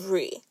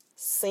every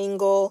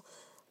single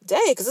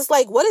day, because it's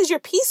like, what is your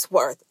peace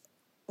worth?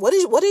 What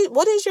is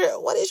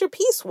your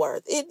peace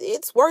worth?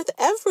 It's worth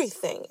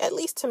everything. At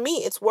least to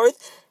me, it's worth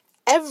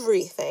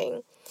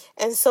everything.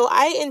 And so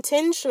I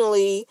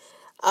intentionally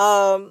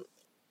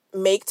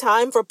make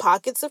time for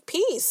pockets of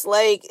peace.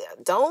 Like,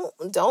 don't,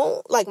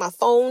 like my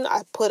phone,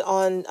 I put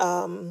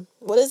on,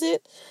 what is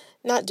it?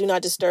 Not do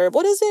not disturb.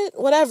 What is it?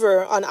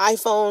 Whatever, on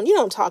iPhone. You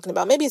know what I'm talking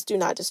about. Maybe it's do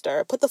not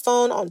disturb. Put the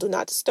phone on do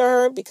not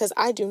disturb, because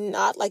I do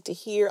not like to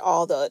hear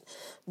all the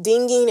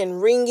dinging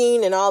and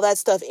ringing and all that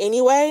stuff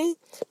anyway.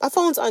 My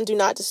phone's on do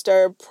not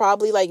disturb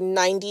probably like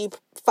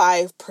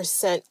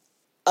 95%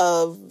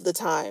 of the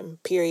time,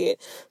 period.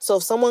 So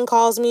if someone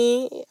calls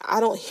me, I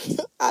don't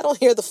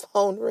hear the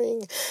phone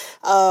ring.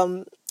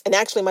 And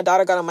actually, my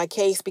daughter got on my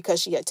case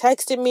because she had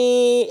texted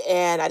me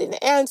and I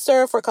didn't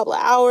answer for a couple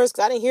of hours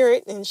because I didn't hear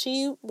it. And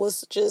she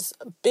was just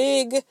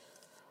big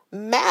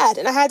mad.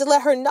 And I had to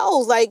let her know,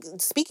 like,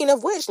 speaking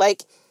of which,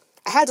 like,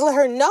 I had to let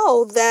her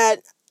know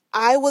that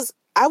I was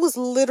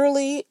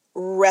literally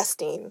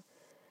resting.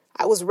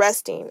 I was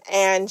resting,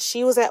 and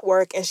she was at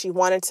work, and she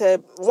wanted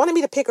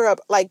me to pick her up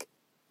like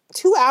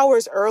 2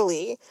 hours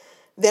early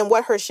than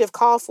what her shift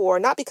called for,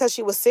 not because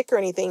she was sick or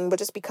anything, but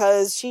just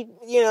because she,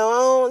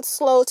 it's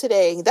slow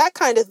today, that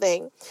kind of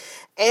thing.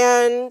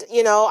 And,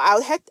 I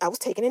was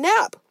taking a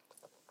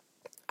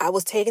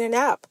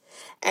nap.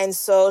 And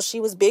so she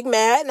was big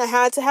mad, and I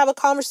had to have a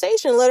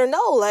conversation, let her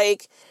know,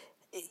 like,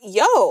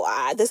 yo,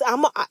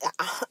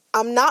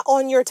 I'm not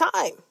on your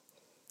time.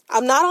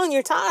 I'm not on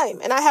your time,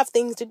 and I have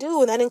things to do,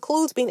 and that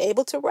includes being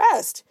able to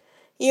rest.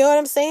 You know what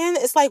I'm saying?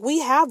 It's like we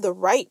have the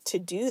right to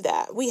do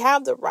that. We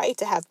have the right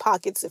to have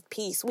pockets of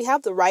peace. We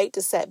have the right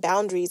to set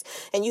boundaries.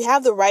 And you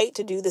have the right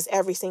to do this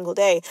every single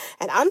day.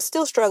 And I'm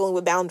still struggling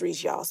with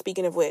boundaries, y'all.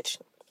 Speaking of which,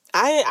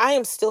 I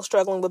am still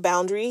struggling with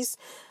boundaries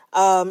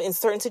in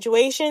certain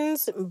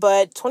situations.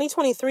 But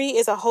 2023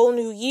 is a whole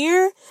new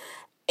year.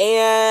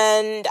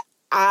 And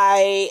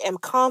I am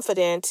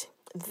confident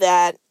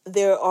that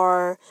there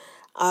are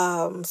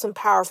some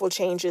powerful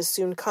changes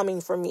soon coming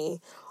for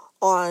me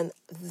on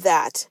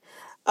that.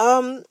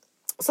 So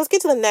let's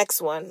get to the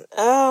next one.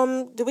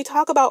 Did we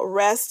talk about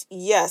rest?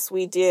 Yes,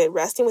 we did.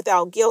 Resting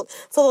without guilt.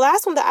 So the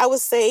last one that I would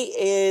say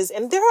is,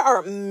 and there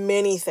are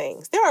many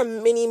things. There are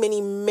many,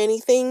 many, many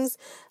things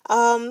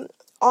on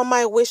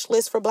my wish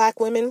list for Black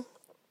women,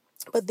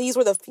 but these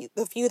were the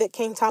few that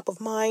came top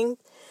of mind.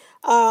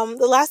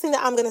 The last thing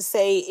that I'm going to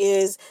say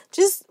is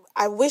just,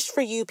 I wish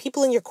for you,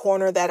 people in your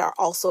corner that are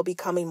also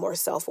becoming more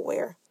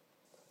self-aware.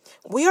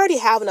 We already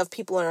have enough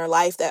people in our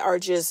life that are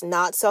just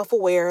not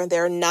self-aware.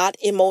 They're not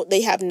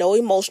they have no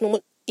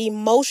emotional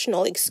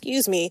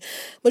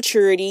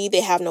maturity.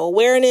 They have no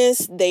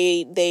awareness.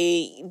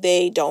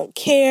 They don't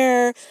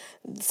care.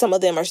 Some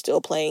of them are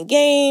still playing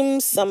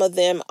games. Some of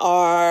them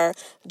are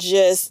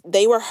just,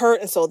 they were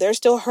hurt, and so they're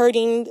still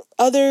hurting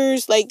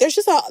others. Like, there's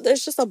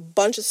just a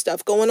bunch of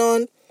stuff going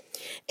on.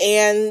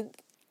 And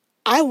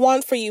I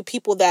want for you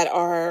people that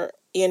are,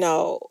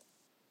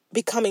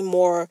 becoming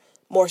more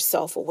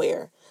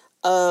self-aware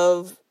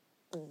of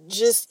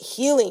just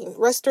healing,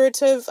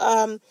 restorative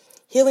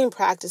healing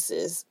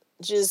practices,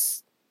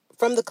 just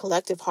from the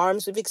collective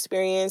harms we've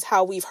experienced,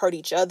 how we've hurt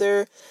each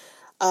other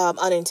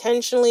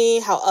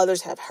unintentionally, how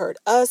others have hurt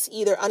us,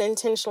 either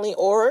unintentionally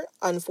or,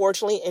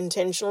 unfortunately,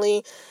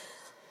 intentionally.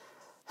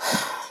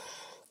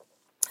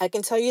 I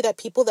can tell you that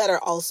people that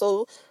are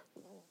also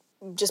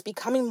just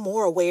becoming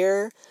more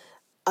aware,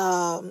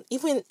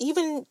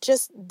 even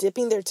just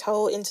dipping their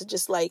toe into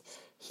just like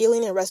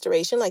healing and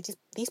restoration, like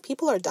these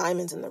people are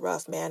diamonds in the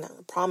rough, man. I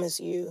promise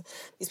you,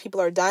 these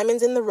people are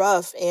diamonds in the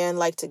rough, and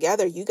like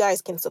together, you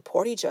guys can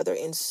support each other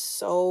in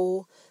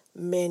so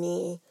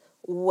many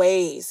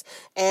ways.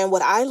 And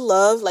what I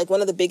love, like one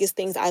of the biggest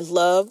things I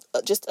love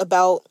just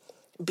about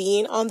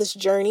being on this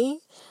journey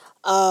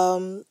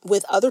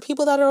with other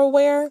people that are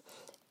aware,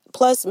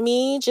 plus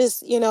me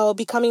just,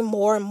 becoming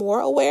more and more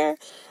aware,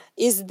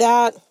 is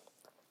that,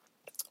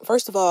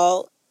 first of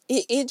all,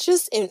 it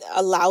just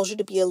allows you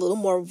to be a little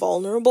more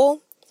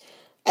vulnerable,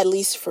 at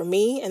least for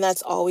me, and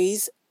that's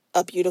always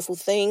a beautiful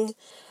thing.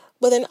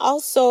 But then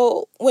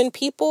also, when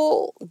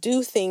people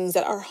do things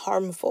that are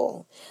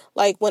harmful,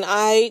 like when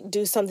I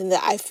do something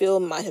that I feel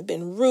might have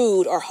been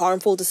rude or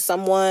harmful to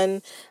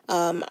someone,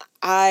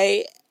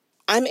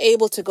 I'm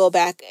able to go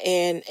back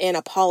and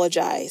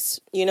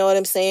apologize. You know what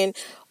I'm saying?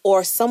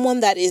 Or someone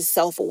that is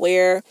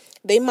self-aware,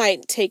 they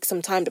might take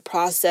some time to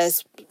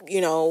process,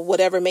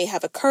 whatever may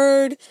have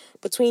occurred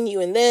between you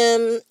and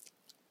them.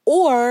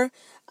 Or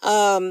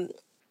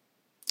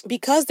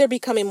because they're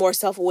becoming more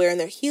self-aware and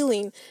they're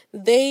healing,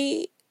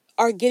 they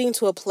are getting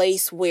to a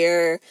place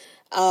where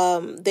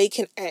they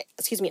can,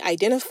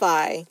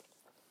 identify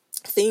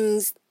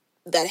things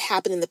that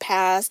happened in the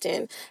past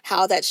and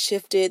how that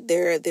shifted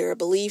their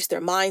beliefs,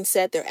 their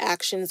mindset, their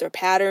actions, their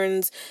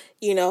patterns,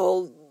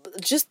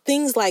 just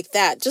things like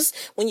that. Just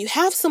when you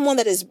have someone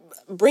that is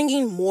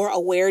bringing more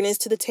awareness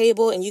to the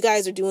table and you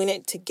guys are doing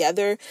it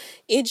together,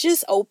 it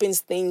just opens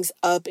things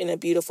up in a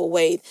beautiful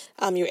way.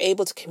 You're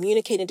able to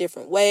communicate in a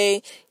different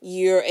way.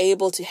 You're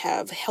able to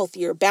have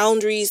healthier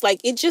boundaries.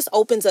 Like, it just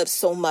opens up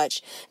so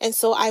much. And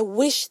so I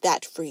wish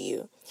that for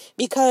you.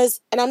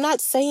 Because, and I'm not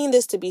saying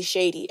this to be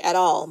shady at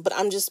all, but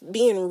I'm just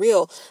being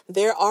real.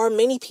 There are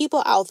many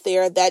people out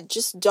there that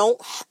just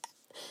don't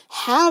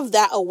have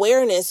that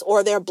awareness,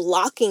 or they're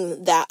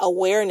blocking that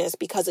awareness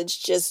because it's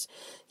just,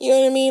 you know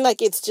what I mean?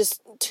 Like, it's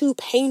just too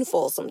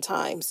painful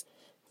sometimes,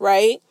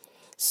 right?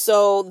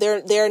 So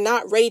they're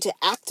not ready to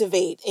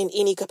activate in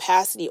any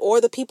capacity. Or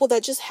the people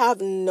that just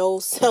have no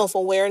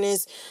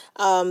self-awareness,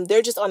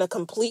 they're just on a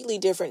completely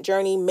different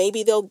journey.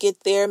 Maybe they'll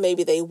get there,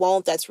 maybe they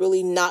won't. That's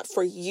really not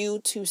for you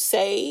to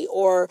say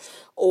or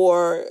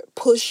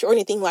push or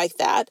anything like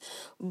that.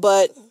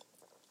 But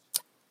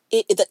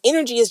the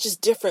energy is just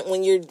different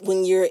when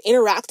you're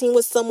interacting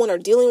with someone or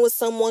dealing with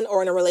someone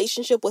or in a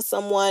relationship with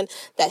someone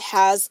that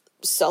has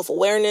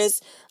self-awareness,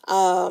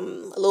 a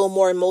little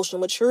more emotional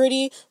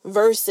maturity,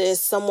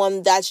 versus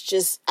someone that's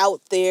just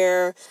out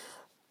there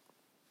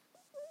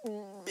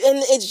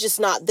and it's just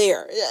not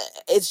there.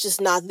 It's just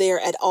not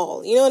there at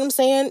all. You know what I'm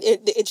saying?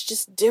 It's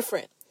just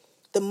different.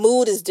 The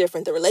mood is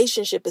different. The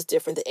relationship is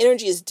different. The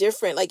energy is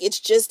different. Like, it's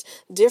just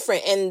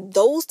different. And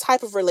those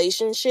type of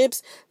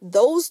relationships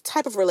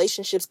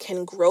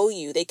can grow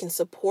you. They can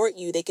support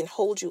you. They can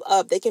hold you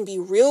up. They can be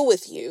real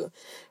with you,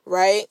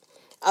 right?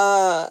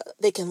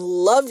 They can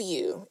love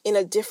you in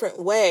a different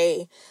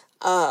way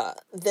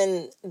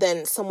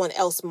than someone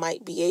else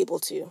might be able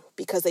to,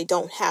 because they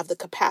don't have the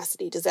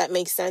capacity. Does that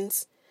make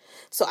sense?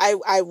 So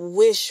I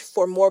wish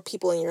for more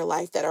people in your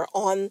life that are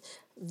on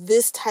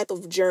this type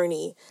of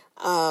journey,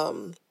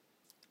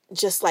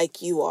 just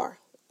like you are.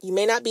 You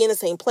may not be in the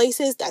same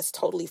places. That's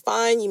totally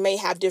fine. You may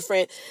have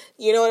different,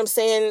 you know what I'm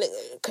saying,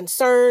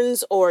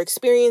 concerns or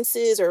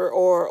experiences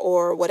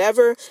or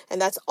whatever.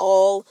 And that's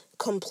all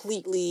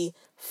completely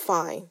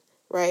fine,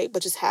 right?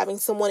 But just having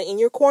someone in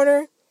your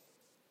corner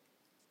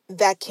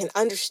that can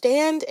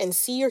understand and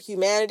see your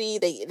humanity,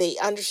 they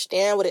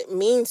understand what it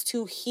means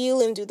to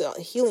heal and do the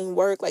healing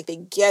work. Like, they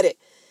get it.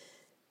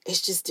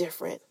 It's just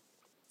different.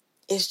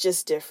 It's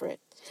just different.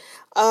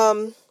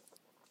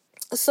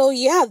 So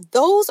yeah,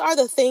 those are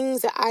the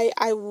things that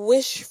I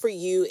wish for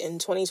you in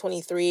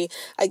 2023.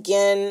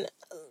 Again,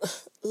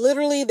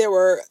 literally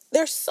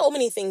there's so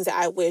many things that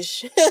I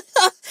wish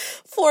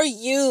for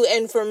you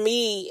and for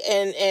me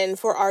and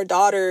for our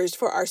daughters,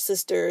 for our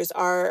sisters,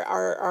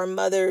 our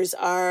mothers,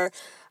 our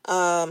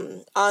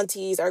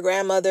aunties, our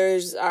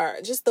grandmothers,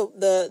 our just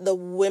the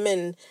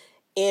women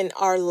in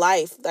our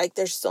life. Like,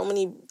 there's so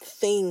many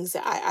things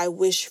that I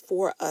wish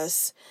for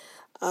us.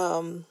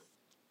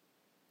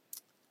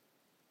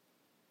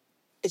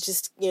 It's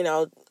just,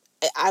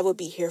 I would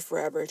be here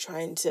forever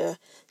trying to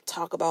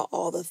talk about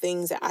all the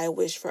things that I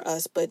wish for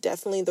us, but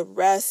definitely the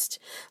rest.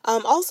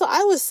 Also,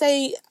 I would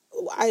say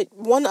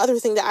one other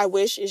thing that I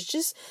wish is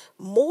just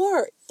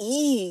more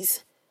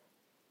ease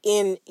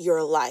in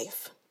your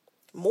life.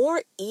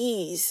 More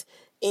ease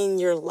in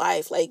your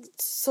life, like,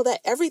 so that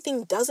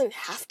everything doesn't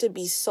have to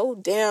be so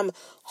damn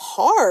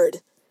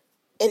hard,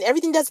 and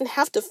everything doesn't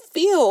have to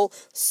feel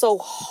so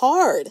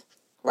hard.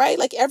 Right?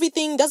 Like,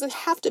 everything doesn't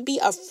have to be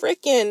a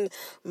freaking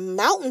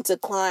mountain to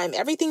climb.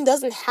 Everything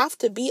doesn't have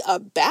to be a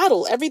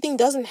battle. Everything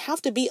doesn't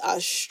have to be a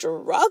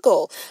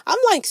struggle. I'm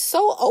like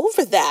so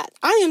over that.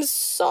 I am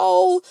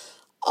so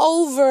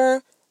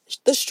over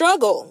the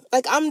struggle.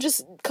 Like, I'm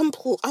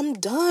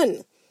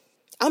done.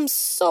 I'm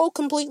so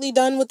completely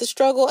done with the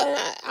struggle. And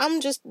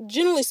I'm just,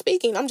 generally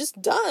speaking, I'm just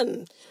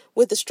done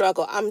with the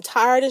struggle. I'm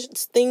tired of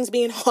things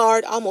being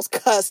hard. I almost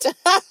cussed.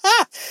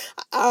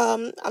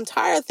 I'm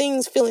tired of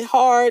things feeling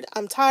hard.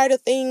 I'm tired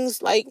of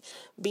things like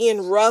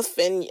being rough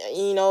and,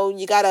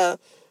 you gotta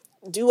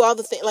do all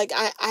the things. Like,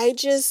 I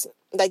just,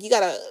 like, you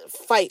gotta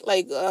fight.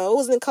 Like, I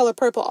was in Color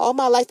Purple. All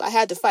my life I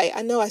had to fight.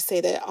 I know I say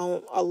that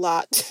a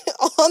lot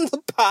on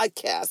the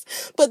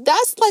podcast, but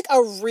that's like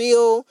a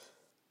real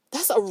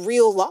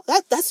law.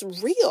 That's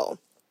real.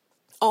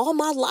 All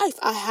my life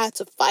I had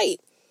to fight.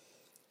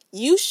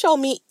 You show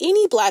me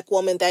any Black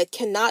woman that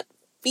cannot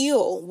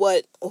feel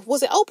what,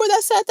 was it Oprah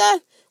that said that?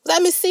 Was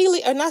that Miss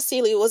Seeley? Or not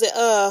Seeley, was it,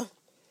 oh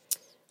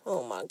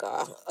my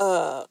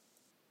God,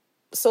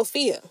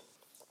 Sophia.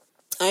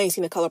 I ain't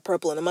seen The Color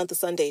Purple in a month of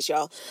Sundays,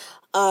 y'all.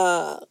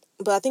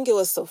 But I think it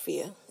was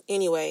Sophia.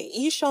 Anyway,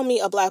 you show me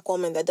a Black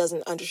woman that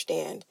doesn't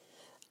understand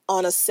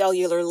on a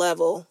cellular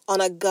level, on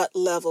a gut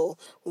level,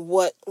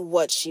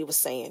 what she was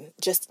saying,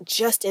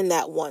 just in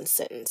that one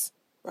sentence,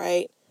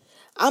 right?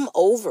 I'm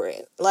over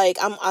it. Like,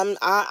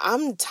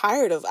 I'm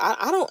tired of,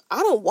 I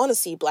don't want to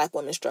see Black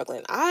women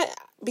struggling.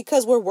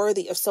 Because we're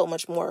worthy of so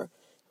much more,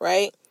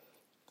 right?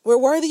 We're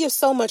worthy of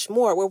so much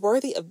more. We're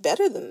worthy of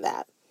better than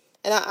that.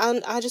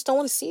 And I just don't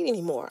want to see it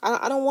anymore.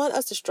 I don't want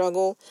us to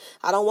struggle.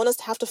 I don't want us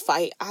to have to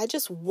fight. I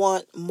just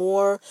want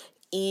more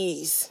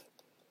ease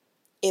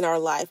in our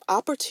life.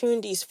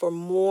 Opportunities for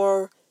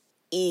more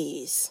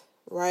ease,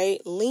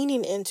 right?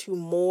 Leaning into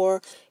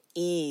more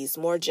ease,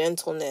 more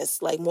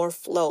gentleness, like more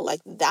flow.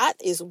 Like, that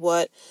is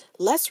what,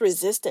 less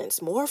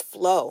resistance, more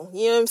flow.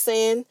 You know what I'm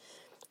saying?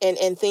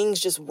 And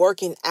things just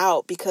working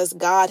out because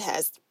God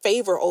has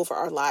favor over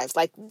our lives.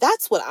 Like,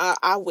 that's what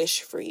I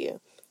wish for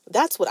you.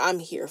 That's what I'm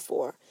here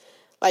for.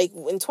 Like,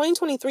 in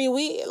 2023,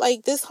 we,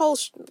 like, this whole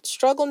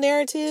struggle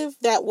narrative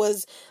that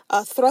was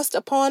thrust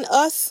upon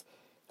us,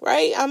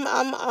 right?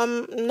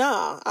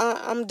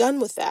 I'm done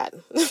with that.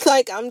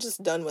 Like, I'm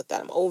just done with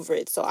that. I'm over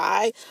it. So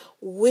I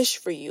wish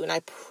for you and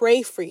I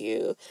pray for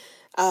you,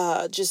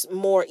 just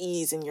more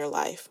ease in your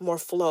life, more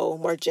flow,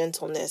 more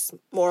gentleness,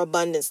 more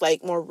abundance,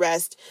 like more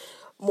rest,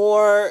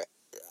 more,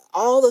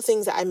 all the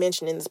things that I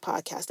mentioned in this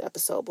podcast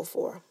episode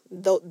before.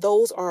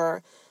 Those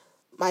are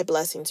my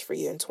blessings for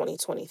you in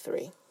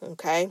 2023.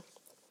 Okay.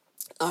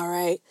 All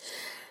right.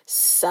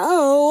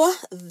 So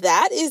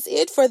that is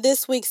it for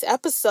this week's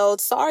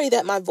episode. Sorry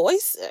that my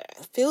voice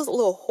feels a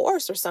little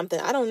hoarse or something.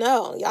 I don't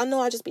know. Y'all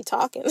know I just be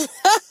talking.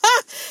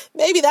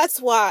 Maybe that's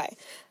why.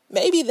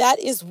 Maybe that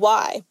is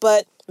why.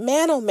 But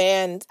man, oh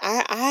man,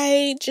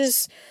 I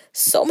just,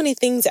 so many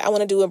things that I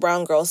want to do with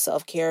Brown Girl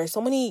Self-Care. So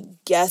many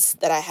guests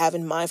that I have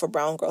in mind for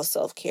Brown Girl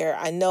Self-Care.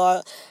 I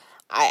know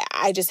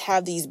I just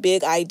have these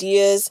big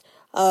ideas.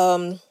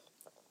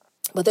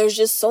 But there's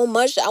just so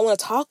much that I want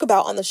to talk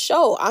about on the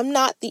show. I'm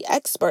not the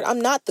expert.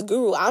 I'm not the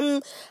guru.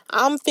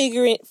 I'm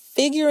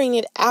figuring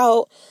it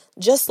out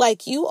just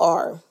like you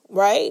are,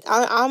 right?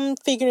 I'm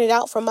figuring it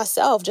out for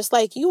myself just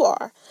like you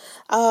are.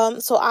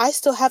 So I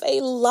still have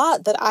a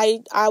lot that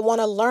I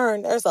want to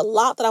learn. There's a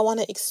lot that I want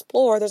to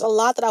explore. There's a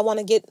lot that I want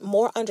to get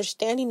more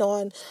understanding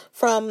on,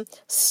 from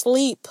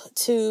sleep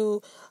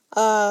to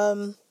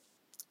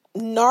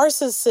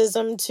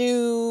narcissism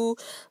to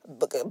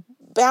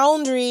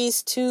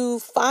boundaries to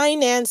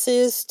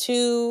finances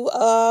to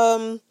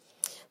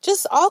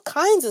just all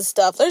kinds of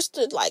stuff. There's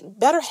like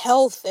better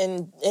health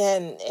and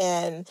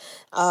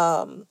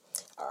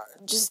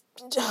just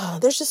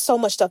there's just so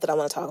much stuff that I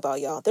want to talk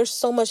about, y'all. There's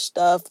so much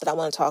stuff that I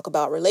want to talk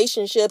about.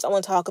 Relationships. I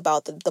want to talk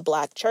about the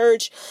Black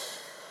church.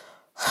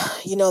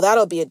 You know,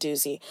 that'll be a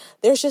doozy.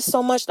 There's just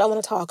so much that I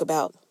want to talk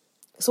about.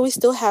 So we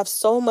still have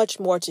so much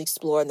more to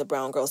explore in the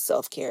Brown Girl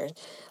Self-Care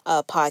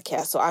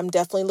podcast. So I'm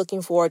definitely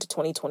looking forward to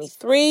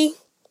 2023.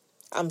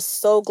 I'm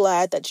so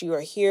glad that you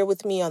are here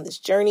with me on this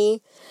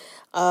journey.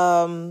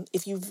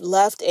 If you've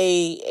left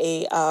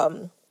a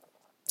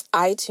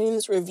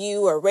iTunes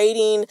review or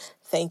rating,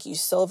 thank you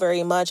so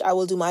very much. I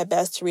will do my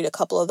best to read a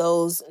couple of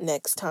those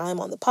next time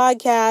on the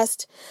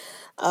podcast.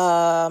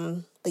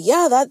 But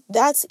yeah,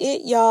 that's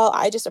it, y'all.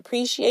 I just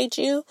appreciate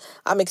you.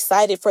 I'm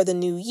excited for the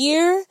new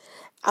year.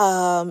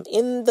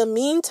 In the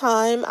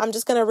meantime, I'm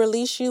just going to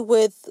release you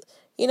with,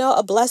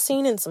 a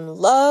blessing and some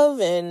love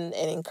and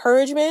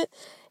encouragement.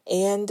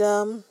 And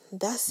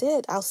that's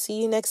it. I'll see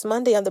you next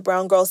Monday on the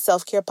Brown Girl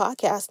Self-Care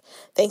podcast.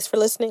 Thanks for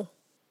listening.